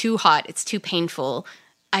me. It's too hot. It's too painful.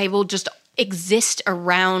 I will just exist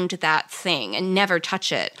around that thing and never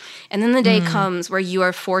touch it. And then the day comes where you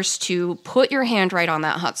are forced to put your hand right on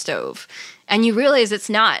that hot stove, and you realize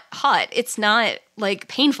it's not hot. It's not like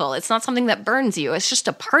painful. It's not something that burns you. It's just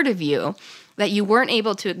a part of you that you weren't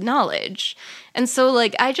able to acknowledge. And so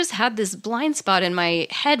like I just had this blind spot in my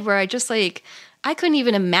head where I just like, I couldn't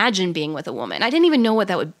even imagine being with a woman. I didn't even know what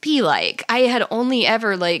that would be like. I had only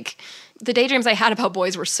ever like, the daydreams I had about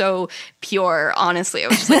boys were so pure, honestly. I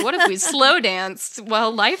was just like, what if we slow danced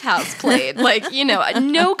while Lifehouse played? Like, you know,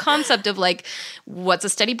 no concept of like, what's a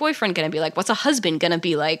steady boyfriend going to be like? What's a husband going to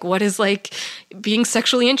be like? What is like being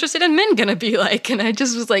sexually interested in men going to be like? And I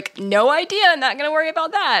just was like, no idea, not going to worry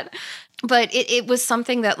about that. But it was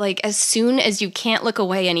something that like, as soon as you can't look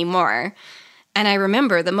away anymore. And I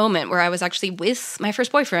remember the moment where I was actually with my first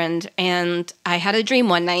boyfriend, and I had a dream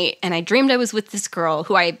one night, and I dreamed I was with this girl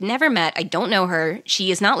who I've never met. I don't know her.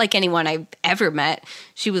 She is not like anyone I've ever met.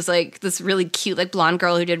 She was like this really cute, like blonde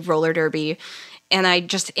girl who did roller derby. And I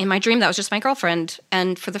just, in my dream, that was just my girlfriend.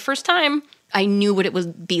 And for the first time, I knew what it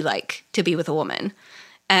would be like to be with a woman.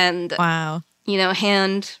 And, wow, you know,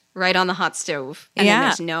 hand right on the hot stove. And then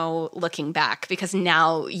there's no looking back, because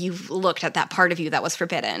now you've looked at that part of you that was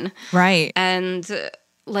forbidden. Right. And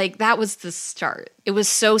like that was the start. It was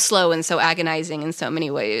so slow and so agonizing in so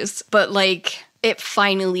many ways. But like it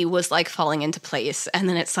finally was like falling into place. And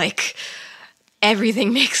then it's like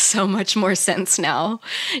everything makes so much more sense now.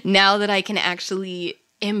 Now that I can actually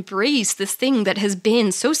embrace this thing that has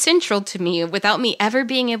been so central to me without me ever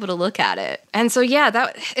being able to look at it. And so, yeah,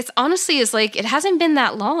 that it's honestly is like, it hasn't been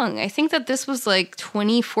that long. I think that this was like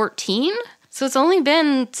 2014. So it's only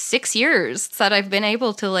been 6 years that I've been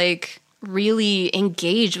able to like really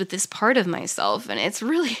engage with this part of myself. And it's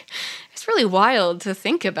It's really wild to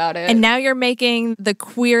think about it. And now you're making the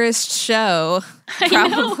queerest show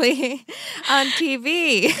probably on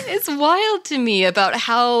TV. It's wild to me about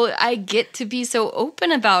how I get to be so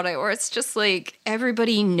open about it, where it's just like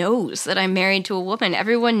everybody knows that I'm married to a woman.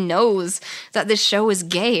 Everyone knows that this show is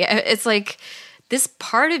gay. It's like this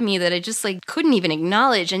part of me that I just like couldn't even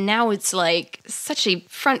acknowledge, and now it's like such a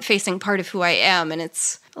front-facing part of who I am, and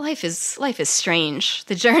it's life is strange.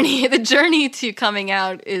 The journey to coming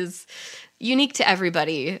out is unique to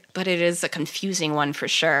everybody, but it is a confusing one for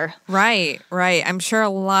sure. Right. I'm sure a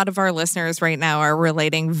lot of our listeners right now are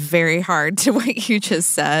relating very hard to what you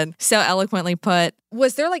just said. So eloquently put.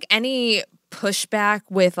 Was there like any pushback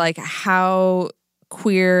with like how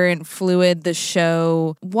queer and fluid the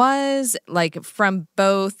show was, like from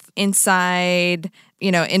both inside,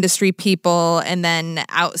 industry people and then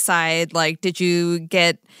outside? Like, did you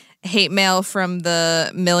get hate mail from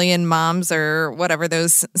the million moms or whatever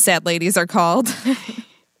those sad ladies are called?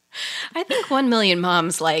 I think 1 million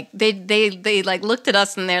moms, like, they like looked at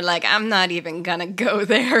us and they're like, I'm not even gonna go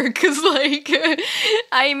there because, like,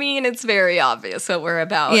 I mean, it's very obvious what we're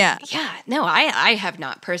about. Yeah. No, I have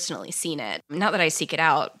not personally seen it. Not that I seek it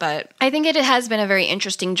out, but I think it has been a very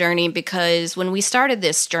interesting journey because when we started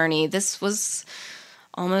this journey, this was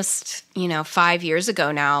almost, 5 years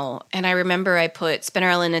ago now. And I remember I put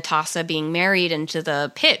Spinnerella and Natasa being married into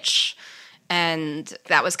the pitch. And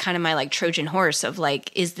that was kind of my like Trojan horse of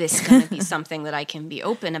like, is this going to be something that I can be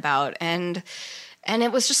open about? And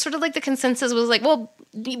it was just sort of like the consensus was like, well,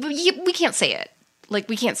 we can't say it. Like,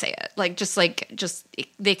 we can't say it. Like, just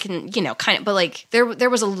they can, kind of, but like there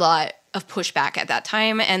was a lot of pushback at that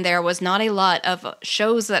time. And there was not a lot of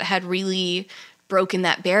shows that had really broken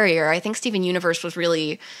that barrier. I think Steven Universe was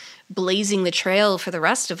really blazing the trail for the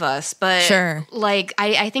rest of us. But sure. Like,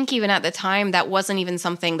 I think even at the time, that wasn't even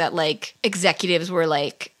something that like executives were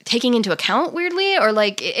like taking into account weirdly, or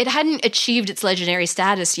like it hadn't achieved its legendary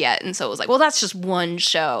status yet. And so it was like, well, that's just one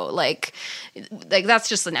show. Like that's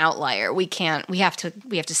just an outlier. We have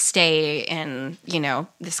to stay in,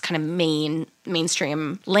 this kind of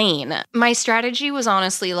mainstream lane. My strategy was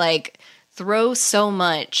honestly like throw so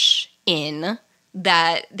much in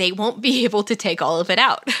that they won't be able to take all of it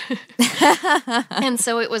out. And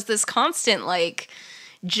so it was this constant, like,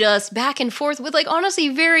 just back and forth with, like, honestly,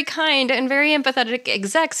 very kind and very empathetic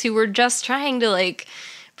execs who were just trying to, like,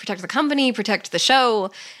 protect the company, protect the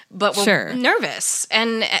show, but were nervous.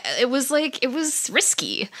 And it was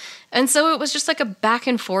risky. And so it was just like a back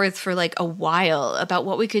and forth for like a while about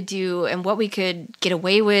what we could do and what we could get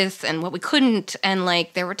away with and what we couldn't. And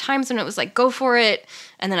like there were times when it was like, go for it.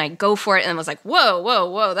 And then I go for it and I was like,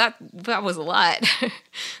 whoa, that was a lot.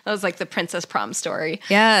 That was like the Princess Prom story.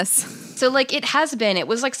 Yes. So like it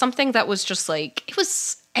was like something that was just like,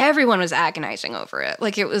 everyone was agonizing over it.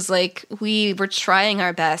 Like, it was like we were trying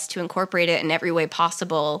our best to incorporate it in every way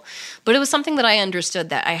possible. But it was something that I understood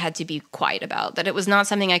that I had to be quiet about, that it was not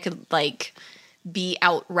something I could, like, be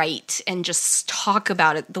outright and just talk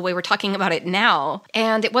about it the way we're talking about it now.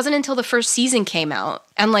 And it wasn't until the first season came out.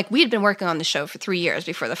 And, like, we had been working on the show for 3 years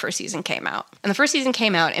before the first season came out. And the first season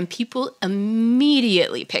came out, and people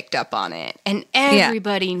immediately picked up on it. And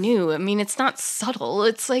everybody knew. I mean, it's not subtle.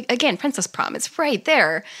 It's like, again, Princess Prom. It's right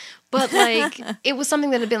there. But, like, it was something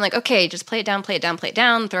that had been like, okay, just play it down,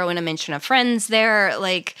 throw in a mention of Friends there,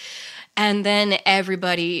 like... And then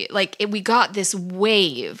everybody, we got this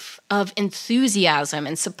wave of enthusiasm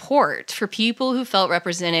and support for people who felt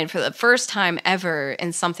represented for the first time ever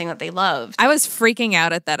in something that they loved. I was freaking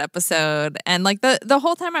out at that episode. And like the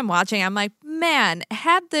whole time I'm watching, I'm like, man,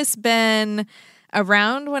 had this been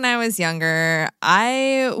around when I was younger,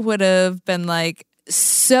 I would have been like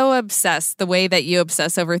so obsessed the way that you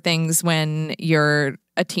obsess over things when you're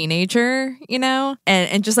a teenager,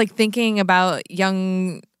 and just like thinking about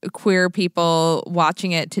young queer people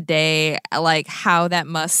watching it today, like how that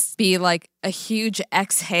must be like a huge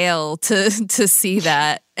exhale to see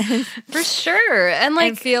that. For sure. And like,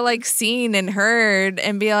 and feel like seen and heard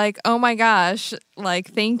and be like, oh my gosh,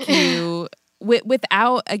 like, thank you.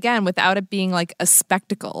 without it being like a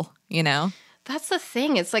spectacle, That's the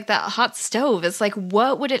thing. It's like that hot stove. It's like,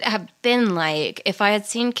 what would it have been like if I had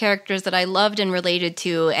seen characters that I loved and related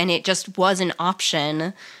to, and it just was an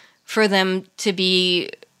option for them to be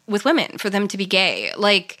with women, for them to be gay?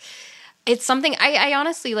 Like, it's something I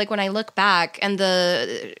honestly, like, when I look back and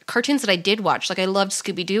the cartoons that I did watch, like, I loved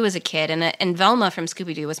Scooby-Doo as a kid, and Velma from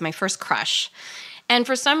Scooby-Doo was my first crush. And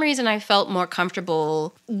for some reason, I felt more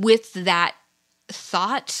comfortable with that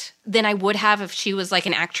thought than I would have if she was like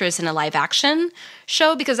an actress in a live action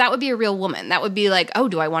show, because that would be a real woman. That would be like, oh,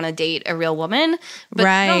 do I want to date a real woman? But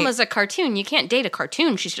Velma's a cartoon. You can't date a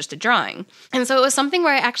cartoon. She's just a drawing. And so it was something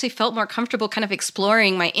where I actually felt more comfortable kind of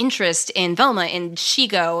exploring my interest in Velma, in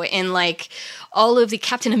Shigo, in like all of the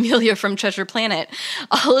Captain Amelia from Treasure Planet,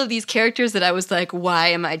 all of these characters that I was like, why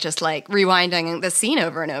am I just like rewinding the scene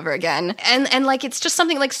over and over again? And like, it's just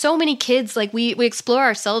something like so many kids, like we explore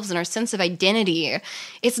ourselves and our sense of identity.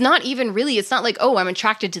 It's not even really, it's not like, oh, I'm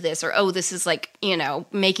attracted to this, or, oh, this is like, you know,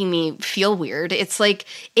 making me feel weird. It's like,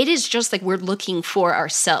 it is just like we're looking for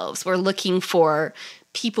ourselves. We're looking for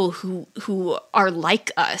people who are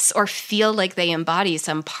like us or feel like they embody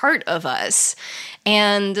some part of us.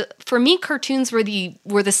 And for me, cartoons were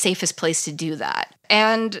the safest place to do that.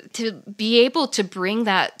 And to be able to bring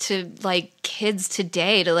that to like kids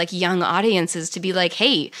today, to like young audiences, to be like,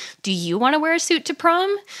 hey, do you want to wear a suit to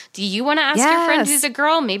prom? Do you want to ask your friend who's a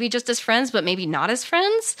girl, maybe just as friends, but maybe not as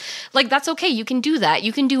friends? Like, that's okay. You can do that.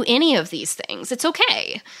 You can do any of these things. It's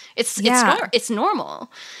okay. It's normal.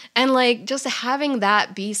 And like, just having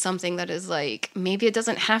that be something that is like, maybe it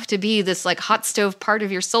doesn't have to be this like hot stove part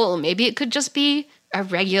of your soul. Maybe it could just be a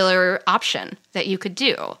regular option that you could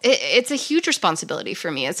do. It's a huge responsibility for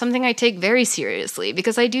me. It's something I take very seriously,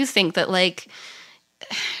 because I do think that like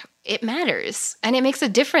it matters and it makes a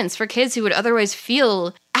difference for kids who would otherwise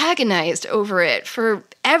feel agonized over it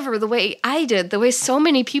forever, the way I did, the way so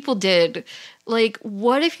many people did. Like,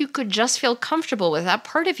 what if you could just feel comfortable with that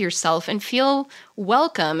part of yourself and feel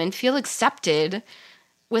welcome and feel accepted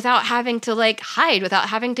without having to like hide, without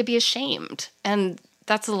having to be ashamed? And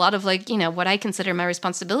that's a lot of like, you know, what I consider my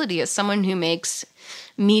responsibility as someone who makes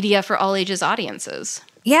media for all ages audiences.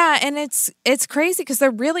 Yeah, and it's crazy because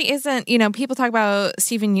there really isn't, you know, people talk about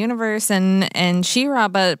Steven Universe and She-Ra,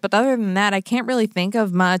 but other than that, I can't really think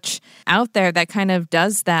of much out there that kind of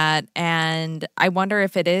does that. And I wonder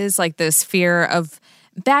if it is like this fear of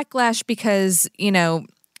backlash because, you know,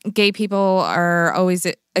 gay people are always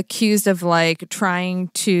accused of like trying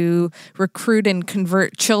to recruit and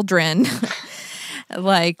convert children.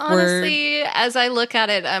 Like, honestly, as I look at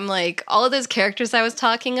it, I'm like, all of those characters I was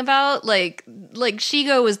talking about, like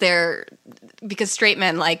Shigo was there because straight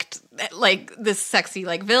men liked like this sexy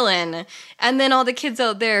like villain, and then all the kids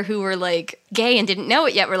out there who were like gay and didn't know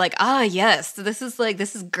it yet were like, yes, this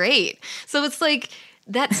is great. So it's like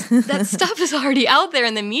that stuff is already out there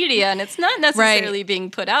in the media, and it's not necessarily being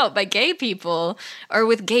put out by gay people or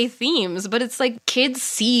with gay themes, but it's like kids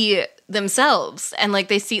see themselves and like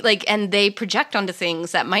they see like, and they project onto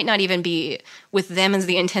things that might not even be with them as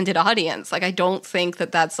the intended audience. Like, I don't think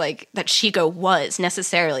that that's like that Shigo was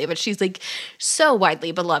necessarily, but she's like so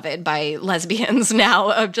widely beloved by lesbians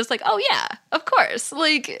now, of just like, oh yeah, of course.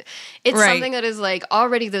 Like, it's something that is like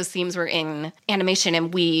already those themes were in animation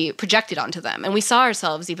and we projected onto them and we saw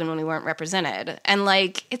ourselves even when we weren't represented. And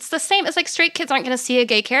like, it's the same as like straight kids aren't going to see a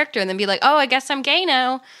gay character and then be like, oh, I guess I'm gay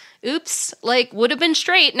now. Oops, like, would have been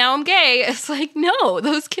straight, now I'm gay. It's like, no,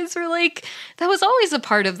 those kids were like, that was always a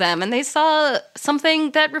part of them, and they saw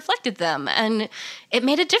something that reflected them, and it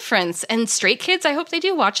made a difference. And straight kids, I hope they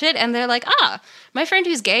do watch it, and they're like, my friend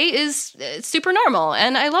who's gay is super normal,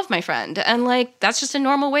 and I love my friend, and like, that's just a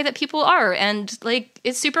normal way that people are, and like,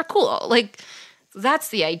 it's super cool. Like, that's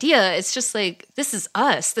the idea. It's just like, this is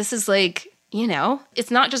us. This is like, you know,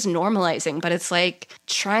 it's not just normalizing, but it's like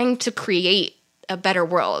trying to create a better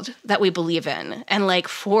world that we believe in, and like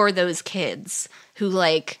for those kids who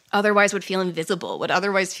like otherwise would feel invisible, would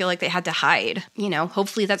otherwise feel like they had to hide, you know,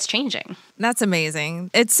 hopefully that's changing. That's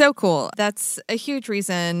amazing. It's so cool. That's a huge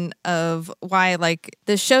reason of why I like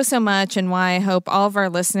this show so much and why I hope all of our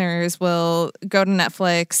listeners will go to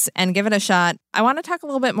Netflix and give it a shot. I want to talk a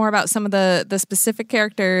little bit more about some of the specific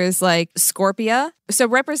characters like Scorpia. So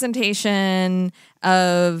representation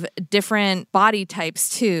of different body types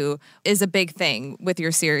too is a big thing with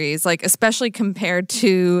your series, like especially compared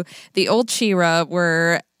to the old She-Ra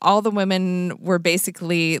where all the women were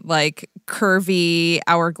basically like curvy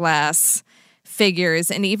hourglass figures,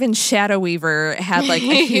 and even Shadow Weaver had like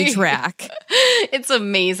a huge rack. It's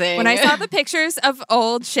amazing. When I saw the pictures of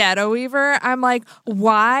old Shadow Weaver, I'm like,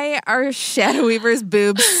 why are Shadow Weaver's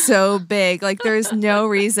boobs so big? Like, there's no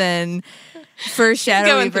reason for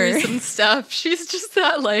Shadow Weaver. Going through some stuff. She's just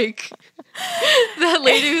that like that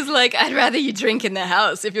lady who's like, I'd rather you drink in the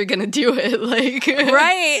house if you're gonna do it. Like,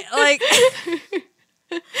 right? Like.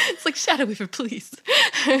 It's like, Shadow Weaver, please.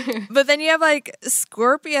 But then you have like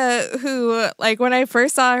Scorpia, who like when I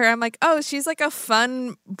first saw her, I'm like, oh, she's like a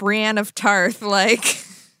fun Brienne of Tarth. Like,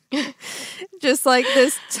 Just like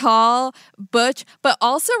this tall, butch, but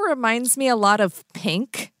also reminds me a lot of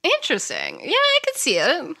Pink. Interesting. Yeah, I could see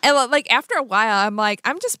it. And like after a while, I'm like,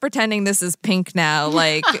 I'm just pretending this is Pink now,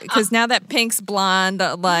 like because now that Pink's blonde,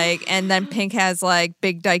 like, and then Pink has like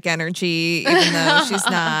big dyke energy, even though she's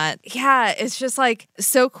not. Yeah, it's just like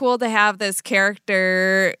so cool to have this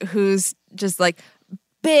character who's just like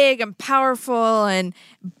big and powerful and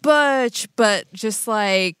butch, but just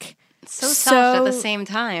like so soft at the same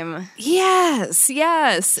time. Yes. So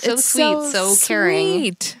it's sweet, so caring.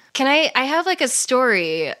 Sweet. Can I have like a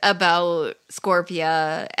story about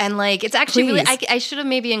Scorpia, and like it's actually really I should have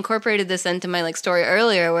maybe incorporated this into my like story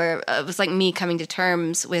earlier, where it was like me coming to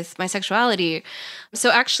terms with my sexuality.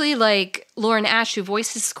 So actually, like Lauren Ash, who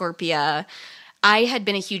voices Scorpia, I had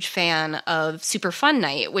been a huge fan of Super Fun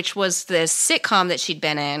Night, which was this sitcom that she'd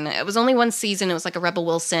been in. It was only one season. It was like a Rebel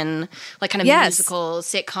Wilson, like kind of musical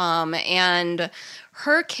sitcom. And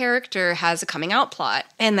her character has a coming out plot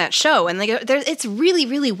in that show. And it's really,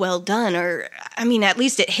 really well done. Or, I mean, at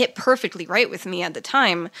least it hit perfectly right with me at the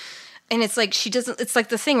time. And it's like it's like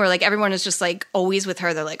the thing where like everyone is just like always with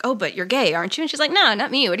her. They're like, oh, but you're gay, aren't you? And she's like, no,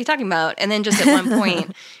 not me. What are you talking about? And then just at one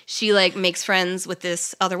point, she like makes friends with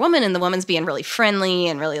this other woman, and the woman's being really friendly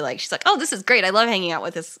and really like, she's like, oh, this is great. I love hanging out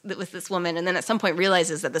with this woman. And then at some point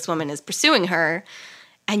realizes that this woman is pursuing her.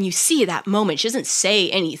 And you see that moment. She doesn't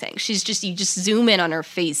say anything. You just zoom in on her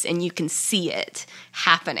face and you can see it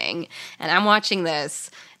happening. And I'm watching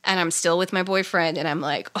this and I'm still with my boyfriend and I'm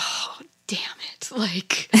like, oh, damn it.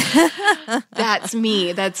 Like, that's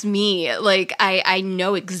me. Like, I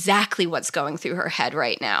know exactly what's going through her head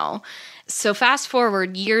right now. So fast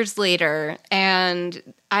forward years later, and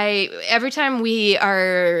every time we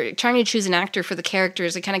are trying to choose an actor for the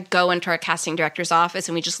characters, I kind of go into our casting director's office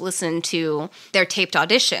and we just listen to their taped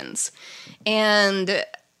auditions. And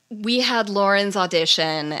we had Lauren's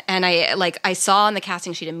audition, and I saw on the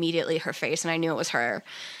casting sheet immediately her face, and I knew it was her.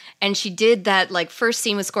 And she did that like first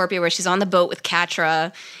scene with Scorpia where she's on the boat with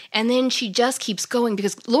Catra, and then she just keeps going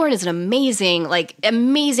because Lauren is amazing at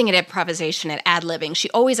improvisation, at ad-libbing.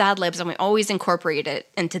 She always ad-libs, and we always incorporate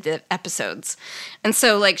it into the episodes. And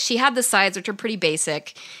so like she had the sides, which are pretty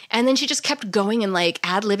basic, and then she just kept going and like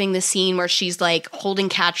ad-libbing the scene where she's like holding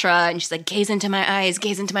Catra and she's like, gaze into my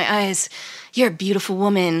eyes. You're a beautiful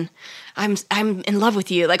woman. I'm in love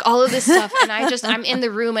with you, like all of this stuff. And I'm in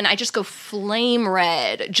the room and I just go flame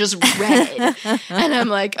red, just red. And I'm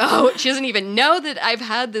like, oh, she doesn't even know that I've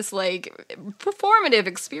had this like performative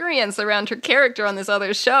experience around her character on this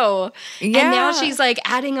other show. Yeah. And now she's like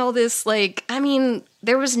adding all this, like, I mean,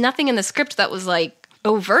 there was nothing in the script that was like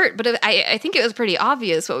overt, but I think it was pretty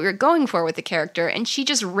obvious what we were going for with the character, and she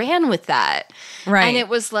just ran with that. Right. And it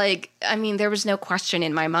was like, I mean, there was no question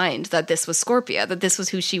in my mind that this was Scorpia, that this was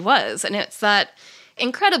who she was. And it's that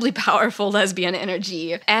incredibly powerful lesbian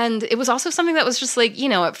energy. And it was also something that was just like, you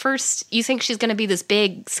know, at first you think she's going to be this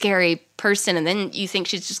big, scary person, and then you think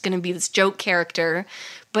she's just going to be this joke character.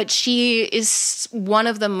 But she is one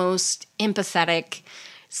of the most empathetic,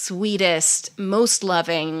 sweetest, most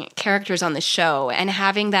loving characters on the show, and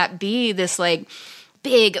having that be this like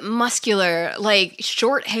big, muscular, like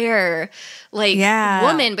short hair, like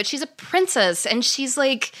woman, but she's a princess, and she's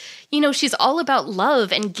like, you know, she's all about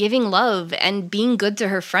love and giving love and being good to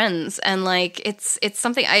her friends, and like it's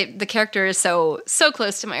something the character is so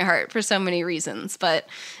close to my heart for so many reasons. But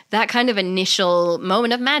that kind of initial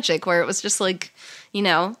moment of magic where it was just like, you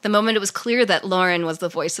know, the moment it was clear that Lauren was the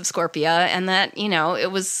voice of Scorpia, and that, you know,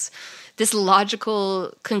 it was this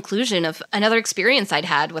logical conclusion of another experience I'd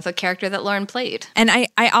had with a character that Lauren played. And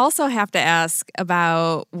I also have to ask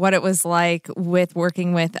about what it was like with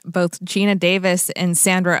working with both Gina Davis and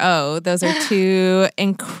Sandra Oh. Those are two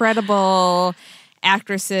incredible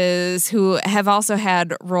actresses who have also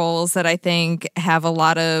had roles that I think have a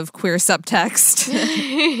lot of queer subtext.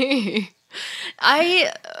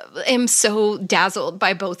 I am so dazzled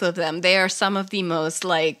by both of them. They are some of the most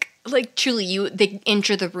like truly they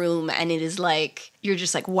enter the room and it is like, you're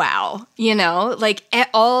just like, wow, you know, like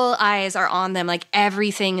all eyes are on them. Like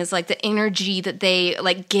everything is like the energy that they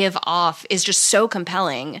like give off is just so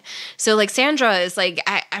compelling. So like Sandra is like,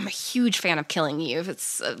 I'm a huge fan of Killing Eve.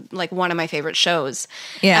 It's like one of my favorite shows.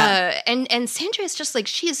 Yeah. And Sandra is just like,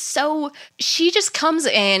 she just comes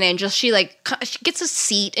in and just, she gets a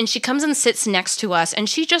seat and she comes and sits next to us and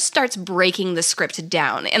she just starts breaking the script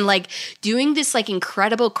down and like doing this like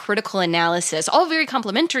incredible critical analysis, all very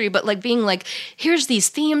complimentary, but like being like, here's these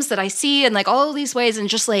themes that I see in like all these ways. And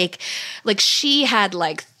just like she had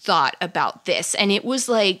like thought about this, and it was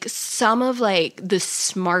like some of like the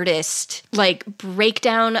smartest like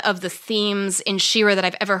breakdown of the themes in She-Ra that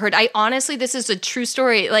I've ever heard. I honestly, this is a true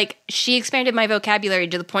story. Like, she expanded my vocabulary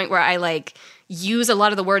to the point where I like use a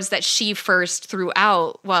lot of the words that she first threw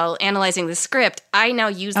out while analyzing the script. I now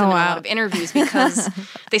use them in a lot of interviews because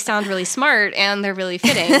they sound really smart and they're really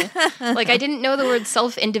fitting. Like, I didn't know the word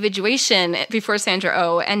self-individuation before Sandra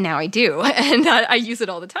Oh, and now I do. And I use it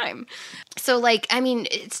all the time. So, like, I mean,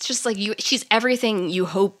 it's just like she's everything you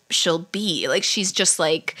hope she'll be. Like, she's just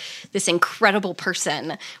like this incredible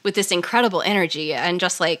person with this incredible energy and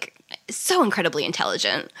just like so incredibly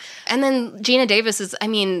intelligent. And then Geena Davis is, I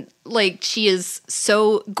mean, like, she is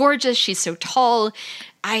so gorgeous. She's so tall.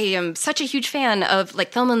 I am such a huge fan of,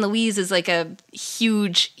 like, Thelma and Louise is like a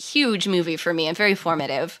huge, huge movie for me and very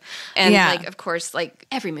formative. And like, of course, like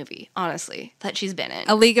every movie, honestly, that she's been in.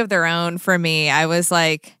 A League of Their Own for me. I was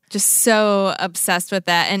like just so obsessed with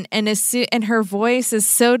that. And her voice is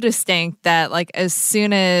so distinct that like as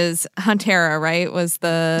soon as Huntera, right, was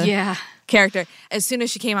the character, as soon as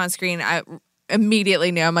she came on screen, I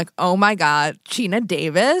immediately knew. I'm like, oh my God, Geena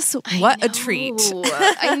Davis, what a treat.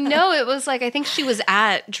 I know. It was like, I think she was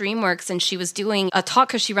at DreamWorks and she was doing a talk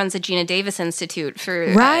because she runs the Geena Davis Institute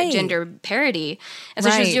for gender parity. And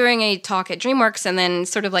so she was doing a talk at DreamWorks, and then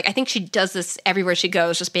sort of like, I think she does this everywhere she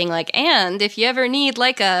goes, just being like, and if you ever need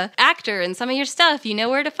like a actor in some of your stuff, you know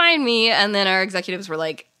where to find me. And then our executives were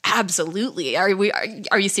like, absolutely. Are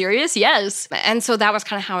you serious? Yes. And so that was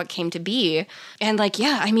kind of how it came to be. And like,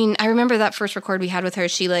 yeah, I mean, I remember that first record we had with her,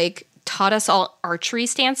 she like taught us all archery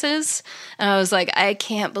stances. And I was like, I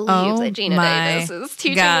can't believe that Geena Davis is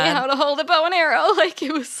teaching me how to hold a bow and arrow. Like,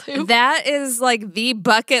 it was so... That is like the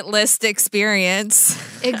bucket list experience.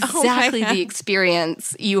 Exactly the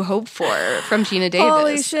experience you hope for from Geena Davis.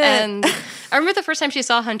 Holy shit. And I remember the first time she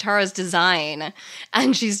saw Huntara's design,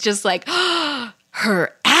 and she's just like,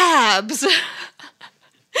 her abs.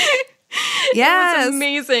 Yes. It was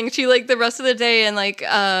amazing. She like the rest of the day and like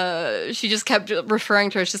she just kept referring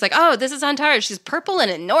to her. She's like, oh, this is Huntara. She's purple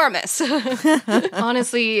and enormous.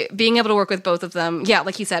 Honestly, being able to work with both of them, yeah,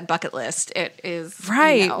 like you said, bucket list. It is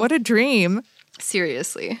right. You know, what a dream.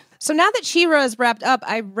 Seriously. So now that She-Ra is wrapped up,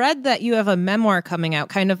 I read that you have a memoir coming out,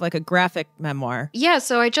 kind of like a graphic memoir. Yeah,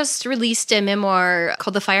 so I just released a memoir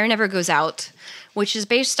called The Fire Never Goes Out, which is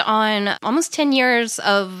based on almost 10 years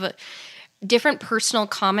of different personal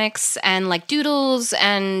comics and like doodles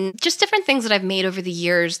and just different things that I've made over the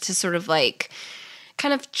years to sort of like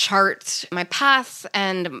kind of chart my path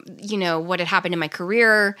and, you know, what had happened in my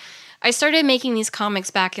career. I started making these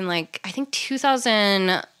comics back in like, I think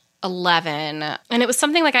 2011. And it was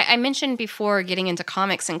something like I mentioned before getting into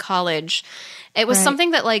comics in college. It was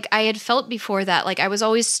something that like I had felt before that like I was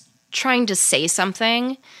always trying to say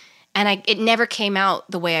something, and it never came out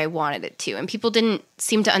the way I wanted it to. And people didn't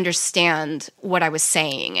seem to understand what I was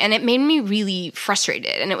saying. And it made me really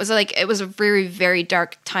frustrated. And it was a very, very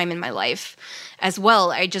dark time in my life as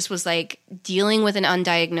well. I just was like dealing with an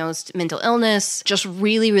undiagnosed mental illness, just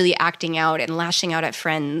really, really acting out and lashing out at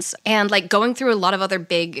friends, and like going through a lot of other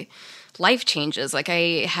big life changes. Like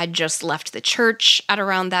I had just left the church at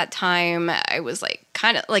around that time. I was like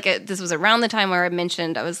kind of like this was around the time where I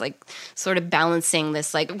mentioned I was like sort of balancing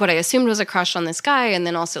this like what I assumed was a crush on this guy, and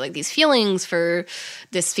then also like these feelings for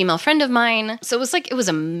this female friend of mine. So it was like it was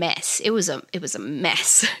a mess. It was a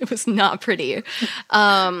mess. It was not pretty.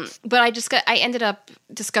 But I ended up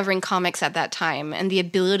discovering comics at that time, and the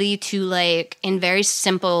ability to like in very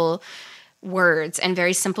simple words and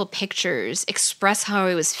very simple pictures express how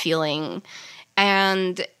I was feeling.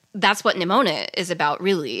 And that's what Nimona is about,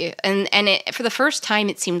 really. And for the first time,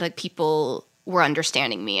 it seemed like people were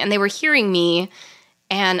understanding me, and they were hearing me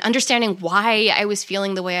and understanding why I was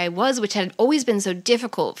feeling the way I was, which had always been so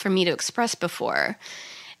difficult for me to express before.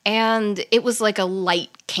 And it was like a light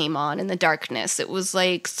came on in the darkness. It was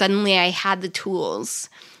like suddenly I had the tools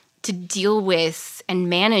to deal with and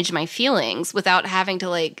manage my feelings without having to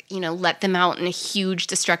like, you know, let them out in a huge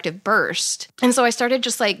destructive burst. And so I started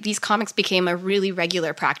just like, these comics became a really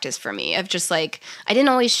regular practice for me of just like, I didn't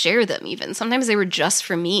always share them even. Sometimes they were just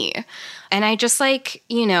for me. And I just like,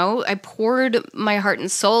 you know, I poured my heart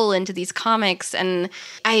and soul into these comics, and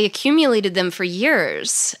I accumulated them for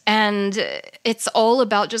years. And it's all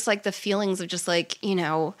about just like the feelings of just like, you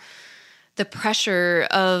know, the pressure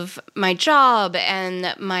of my job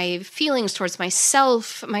and my feelings towards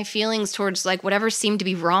myself, my feelings towards like whatever seemed to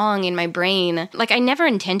be wrong in my brain. Like I never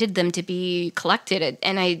intended them to be collected.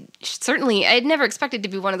 And I had never expected to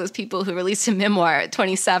be one of those people who released a memoir at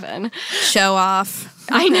 27. Show off.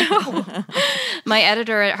 I know. My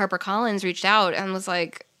editor at HarperCollins reached out and was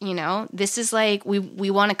like, you know, this is like, we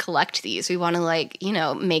want to collect these. We want to like, you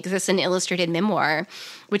know, make this an illustrated memoir,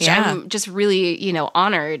 which I'm just really, you know,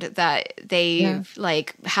 honored that they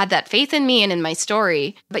like had that faith in me and in my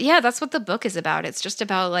story. But yeah, that's what the book is about. It's just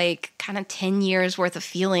about like kind of 10 years worth of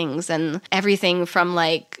feelings and everything from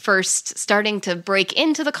like first starting to break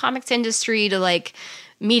into the comics industry to like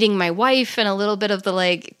meeting my wife and a little bit of the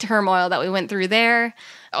like turmoil that we went through there,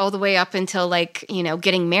 all the way up until like, you know,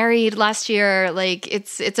 getting married last year. Like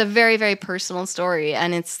it's a very, very personal story.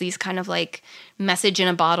 And it's these kind of like message in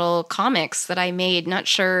a bottle comics that I made, not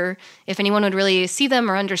sure if anyone would really see them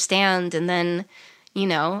or understand. And then, you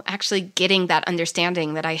know, actually getting that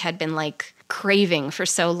understanding that I had been like craving for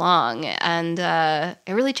so long. And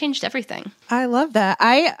it really changed everything. I love that.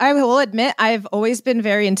 I will admit I've always been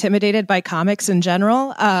very intimidated by comics in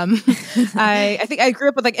general. I think I grew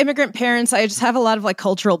up with like immigrant parents. I just have a lot of like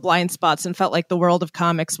cultural blind spots and felt like the world of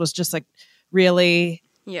comics was just like really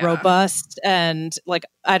robust and like,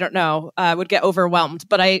 I don't know, would get overwhelmed.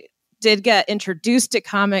 But I did get introduced to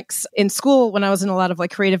comics in school when I was in a lot of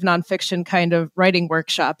like creative nonfiction kind of writing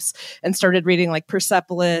workshops and started reading like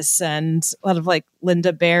Persepolis and a lot of like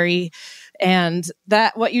Linda Berry. And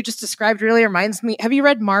that what you just described really reminds me. Have you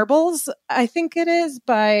read Marbles? I think it is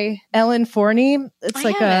by Ellen Forney. It's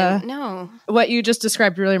what you just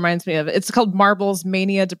described really reminds me of it. It's called Marbles,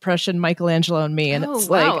 Mania, Depression, Michelangelo and Me. And it's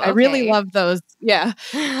I really love those. Yeah.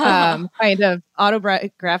 Kind of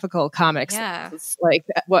autobiographical comics. Yeah. It's like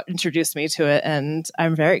what introduced me to it. And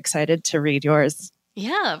I'm very excited to read yours.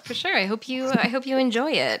 Yeah, for sure. I hope you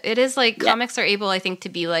enjoy it. It is like comics are able, I think, to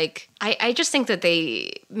be like, I just think that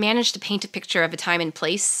they manage to paint a picture of a time and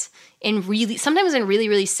place sometimes in really,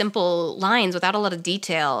 really simple lines without a lot of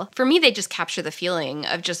detail. For me, they just capture the feeling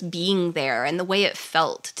of just being there and the way it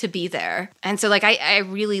felt to be there. And so like, I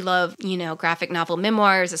really love, you know, graphic novel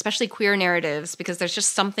memoirs, especially queer narratives, because there's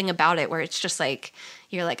just something about it where it's just like,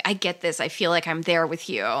 you're like, I get this. I feel like I'm there with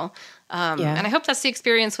you. And I hope that's the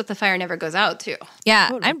experience with The Fire Never Goes Out, too. Yeah,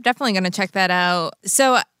 totally. I'm definitely going to check that out.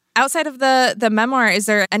 So outside of the memoir, is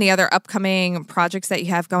there any other upcoming projects that you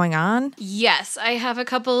have going on? Yes, I have a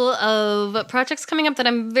couple of projects coming up that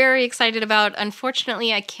I'm very excited about.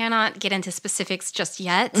 Unfortunately, I cannot get into specifics just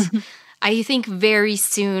yet. I think very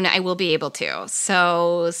soon I will be able to.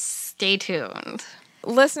 So stay tuned.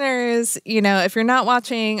 Listeners, you know, if you're not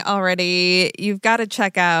watching already, you've got to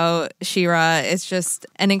check out She-Ra. It's just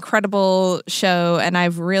an incredible show, and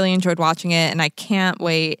I've really enjoyed watching it, and I can't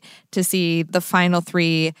wait to see the final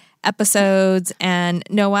 3 episodes. And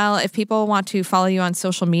Noelle, if people want to follow you on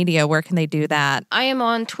social media, where can they do that? I am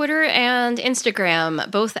on Twitter and Instagram,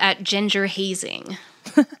 both at Ginger Hazing.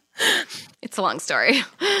 It's a long story.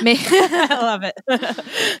 I love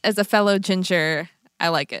it. As a fellow ginger, I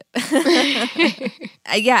like it.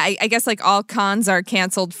 I guess like all cons are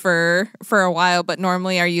canceled for a while, but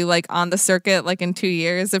normally are you like on the circuit like in 2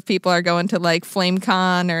 years if people are going to like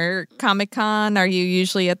FlameCon or Comic Con? Are you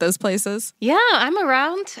usually at those places? Yeah, I'm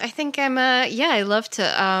around. I think I love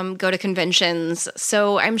to go to conventions,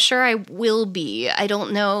 so I'm sure I will be. I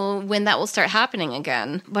don't know when that will start happening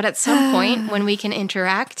again, but at some point when we can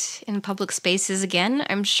interact in public spaces again,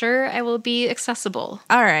 I'm sure I will be accessible.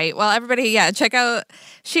 All right. Well, everybody, check out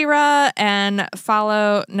She-Ra and follow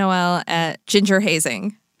Noelle at Ginger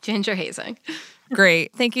Hazing. Ginger Hazing.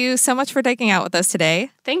 Great. Thank you so much for taking out with us today.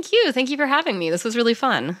 Thank you. Thank you for having me. This was really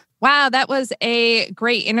fun. Wow, that was a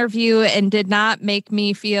great interview and did not make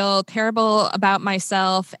me feel terrible about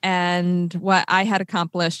myself and what I had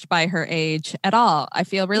accomplished by her age at all. I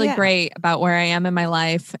feel really great about where I am in my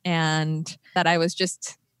life and that I was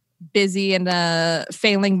just busy in a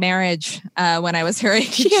failing marriage when I was her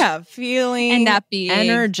age. Yeah, feeling and not being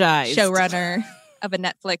energized showrunner of a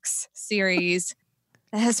Netflix series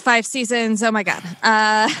that has 5 seasons. Oh my God.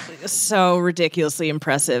 So ridiculously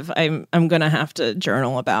impressive. I'm gonna have to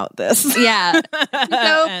journal about this. Yeah.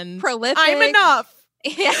 So prolific. I'm enough.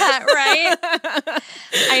 Yeah, right.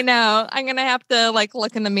 I know. I'm going to have to like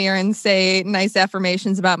look in the mirror and say nice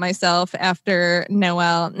affirmations about myself after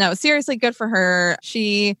Noelle. No, seriously, good for her.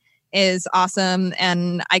 She is awesome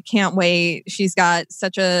and I can't wait. She's got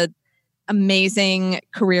such a amazing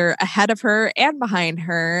career ahead of her and behind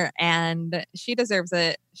her and she deserves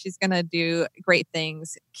it. She's going to do great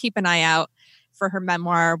things. Keep an eye out for her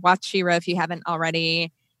memoir. Watch She-Ra if you haven't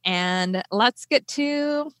already. And let's get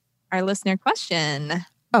to our listener question.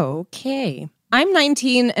 Okay. I'm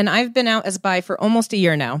 19 and I've been out as bi for almost a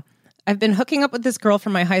year now. I've been hooking up with this girl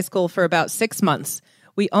from my high school for about 6 months.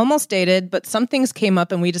 We almost dated, but some things came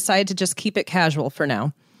up and we decided to just keep it casual for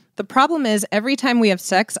now. The problem is every time we have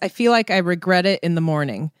sex, I feel like I regret it in the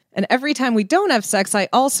morning. And every time we don't have sex, I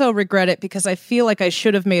also regret it because I feel like I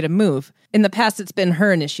should have made a move. In the past, it's been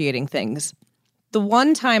her initiating things. The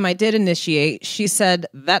one time I did initiate, she said,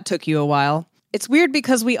 "That took you a while." It's weird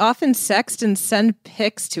because we often sext and send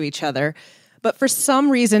pics to each other, but for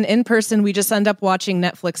some reason, in person, we just end up watching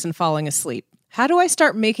Netflix and falling asleep. How do I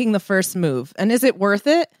start making the first move? And is it worth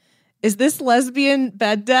it? Is this lesbian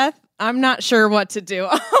bed death? I'm not sure what to do.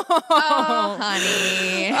 Oh,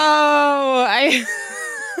 honey.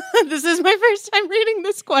 This is my first time reading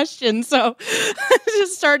this question, so I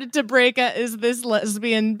just started to break a, is this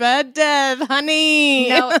lesbian bed death, honey?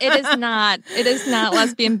 No, it is not. It is not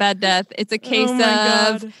lesbian bed death. It's a case of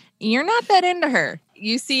God. You're not that into her.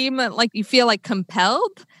 You seem like you feel like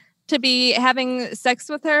compelled to be having sex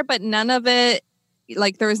with her, but none of it,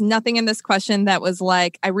 like there was nothing in this question that was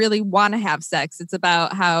like, I really want to have sex. It's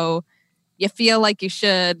about how you feel like you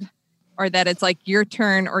should, or that it's like your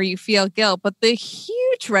turn, or you feel guilt. But the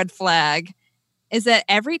huge red flag is that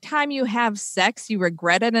every time you have sex, you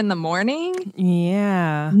regret it in the morning.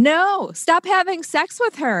 Yeah. No, stop having sex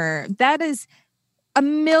with her. That is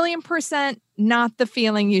 1,000,000% not the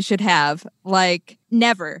feeling you should have. Like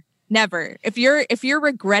never. If you're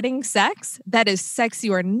regretting sex, that is sex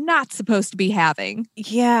you are not supposed to be having.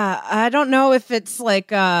 Yeah, I don't know if it's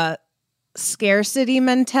like a scarcity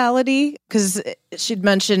mentality, because she'd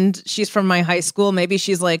mentioned she's from my high school. Maybe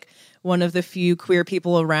she's like one of the few queer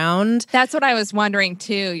people around. That's what I was wondering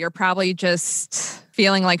too. You're probably just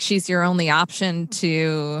feeling like she's your only option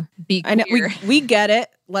to be queer. I know, we get it.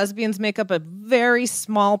 Lesbians make up a very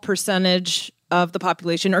small percentage of the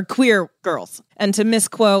population are queer girls. And to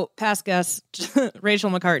misquote past guest Rachel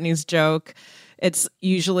McCartney's joke, it's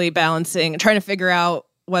usually balancing, trying to figure out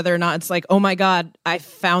whether or not it's like, oh my God, I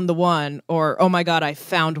found the one, or oh my God, I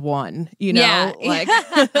found one, you know? Yeah. Like,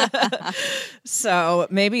 so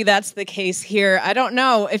maybe that's the case here. I don't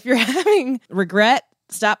know. If you're having regret,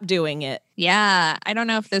 stop doing it. Yeah. I don't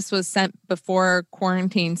know if this was sent before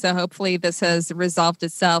quarantine, so hopefully this has resolved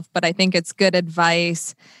itself, but I think it's good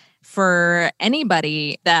advice for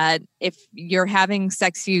anybody that if you're having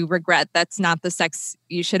sex you regret, that's not the sex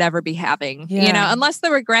you should ever be having. Yeah. You know, unless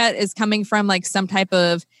the regret is coming from like some type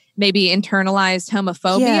of maybe internalized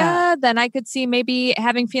homophobia, then I could see maybe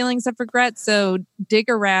having feelings of regret. So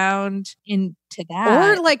dig around into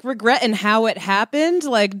that. Or like regret in how it happened.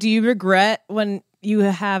 Like, do you regret when you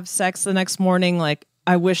have sex the next morning? Like,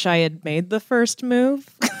 I wish I had made the first move.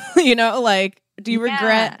 You know, like, do you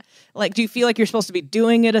regret? Like, do you feel like you're supposed to be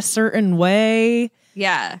doing it a certain way?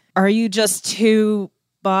 Yeah. Are you just two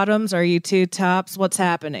bottoms? Are you two tops? What's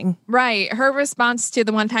happening? Right. Her response to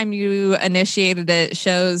the one time you initiated it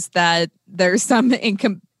shows that there's some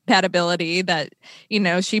incompatibility, that, you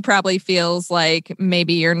know, she probably feels like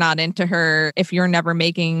maybe you're not into her if you're never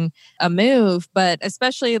making a move. But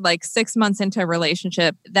especially like 6 months into a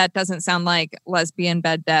relationship, that doesn't sound like lesbian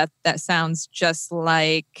bed death. That sounds just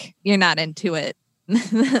like you're not into it.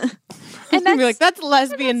 And be like, that's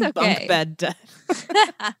lesbian that's okay. bunk bed death.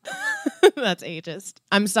 That's ageist.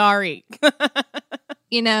 I'm sorry.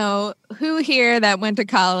 You know, who here that went to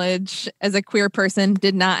college as a queer person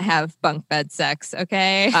did not have bunk bed sex,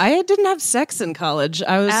 okay? I didn't have sex in college.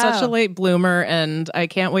 I was such a late bloomer, and I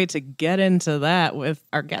can't wait to get into that with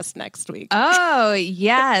our guest next week. Oh,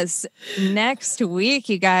 yes. Next week,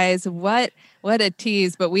 you guys. What a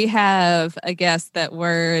tease. But we have a guest that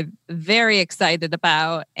we're very excited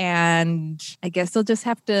about. And I guess you'll just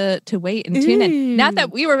have to wait and tune in. Not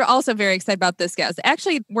that we were also very excited about this guest.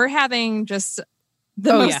 Actually, we're having just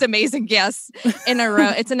the most amazing guests in a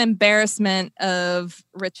row. It's an embarrassment of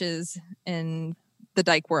riches in the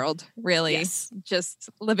dyke world, really. Yes. Just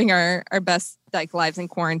living our best dyke lives in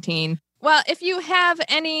quarantine. Well, if you have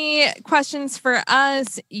any questions for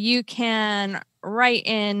us, you can write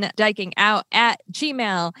in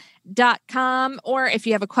dykingout@gmail.com. Or if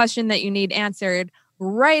you have a question that you need answered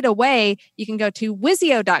right away, you can go to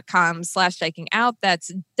Wisio.com/dykingout.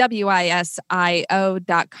 That's WISIO.com.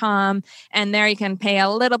 And there you can pay a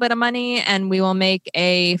little bit of money and we will make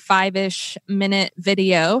a 5-ish minute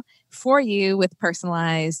video for you with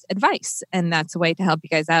personalized advice. And that's a way to help you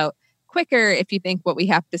guys out quicker if you think what we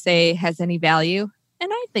have to say has any value. And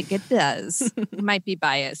I think it does. Might be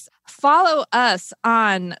biased. Follow us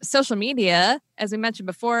on social media. As we mentioned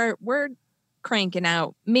before, we're cranking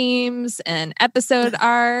out memes and episode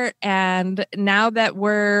art. And now that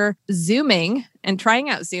we're Zooming and trying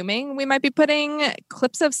out Zooming, we might be putting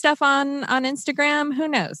clips of stuff on Instagram. Who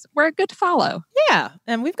knows? We're good to follow. Yeah.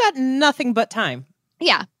 And we've got nothing but time.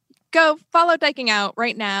 Yeah. Go follow Dyking Out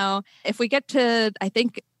right now. If we get to, I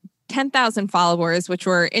think, 10,000 followers, which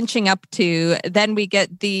we're inching up to, then we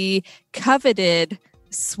get the coveted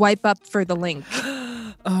swipe up for the link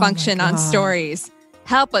function on stories.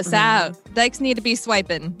 Help us out. Dykes need to be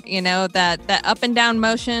swiping, that up and down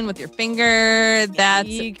motion with your finger.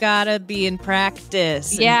 You gotta be in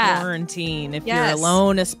practice in quarantine. If you're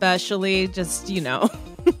alone, especially, just,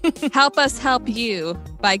 help us help you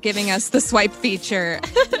by giving us the swipe feature.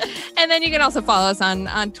 And then you can also follow us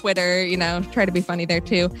on Twitter, try to be funny there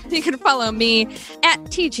too. You can follow me at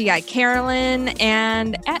TGI Carolyn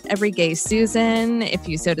and at Every Gay Susan if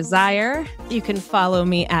you so desire. You can follow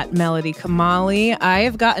me at Melody Kamali. I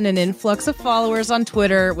have gotten an influx of followers on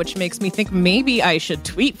Twitter, which makes me think maybe I should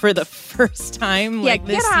tweet for the first time this year.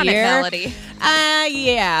 Get on it, Melody.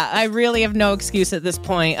 I really have no excuse at this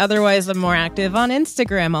point. Otherwise, I'm more active on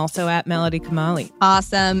Instagram, also at Melody Kamali.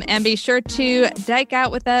 Awesome. And be sure to Dyke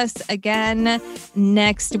Out with us again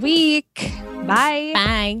next week. Bye.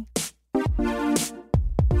 Bye.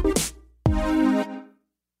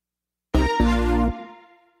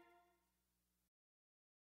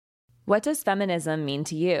 What does feminism mean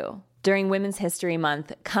to you? During Women's History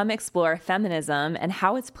Month, come explore feminism and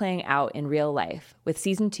how it's playing out in real life with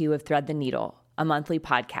Season 2 of Thread the Needle, a monthly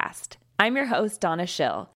podcast. I'm your host, Donna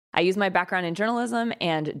Schill. I use my background in journalism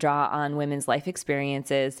and draw on women's life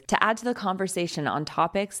experiences to add to the conversation on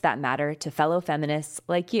topics that matter to fellow feminists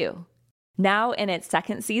like you. Now in its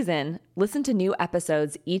second season, listen to new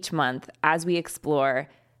episodes each month as we explore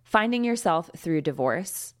finding yourself through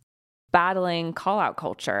divorce, battling call-out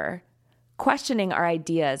culture, questioning our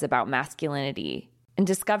ideas about masculinity, and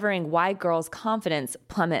discovering why girls' confidence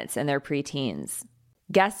plummets in their preteens.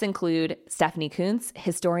 Guests include Stephanie Kuntz,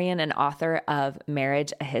 historian and author of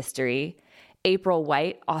Marriage: A History, April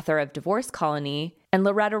White, author of Divorce Colony, and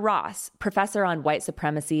Loretta Ross, professor on white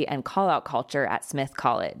supremacy and call-out culture at Smith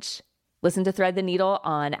College. Listen to Thread the Needle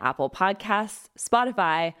on Apple Podcasts,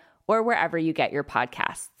 Spotify, or wherever you get your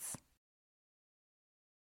podcasts.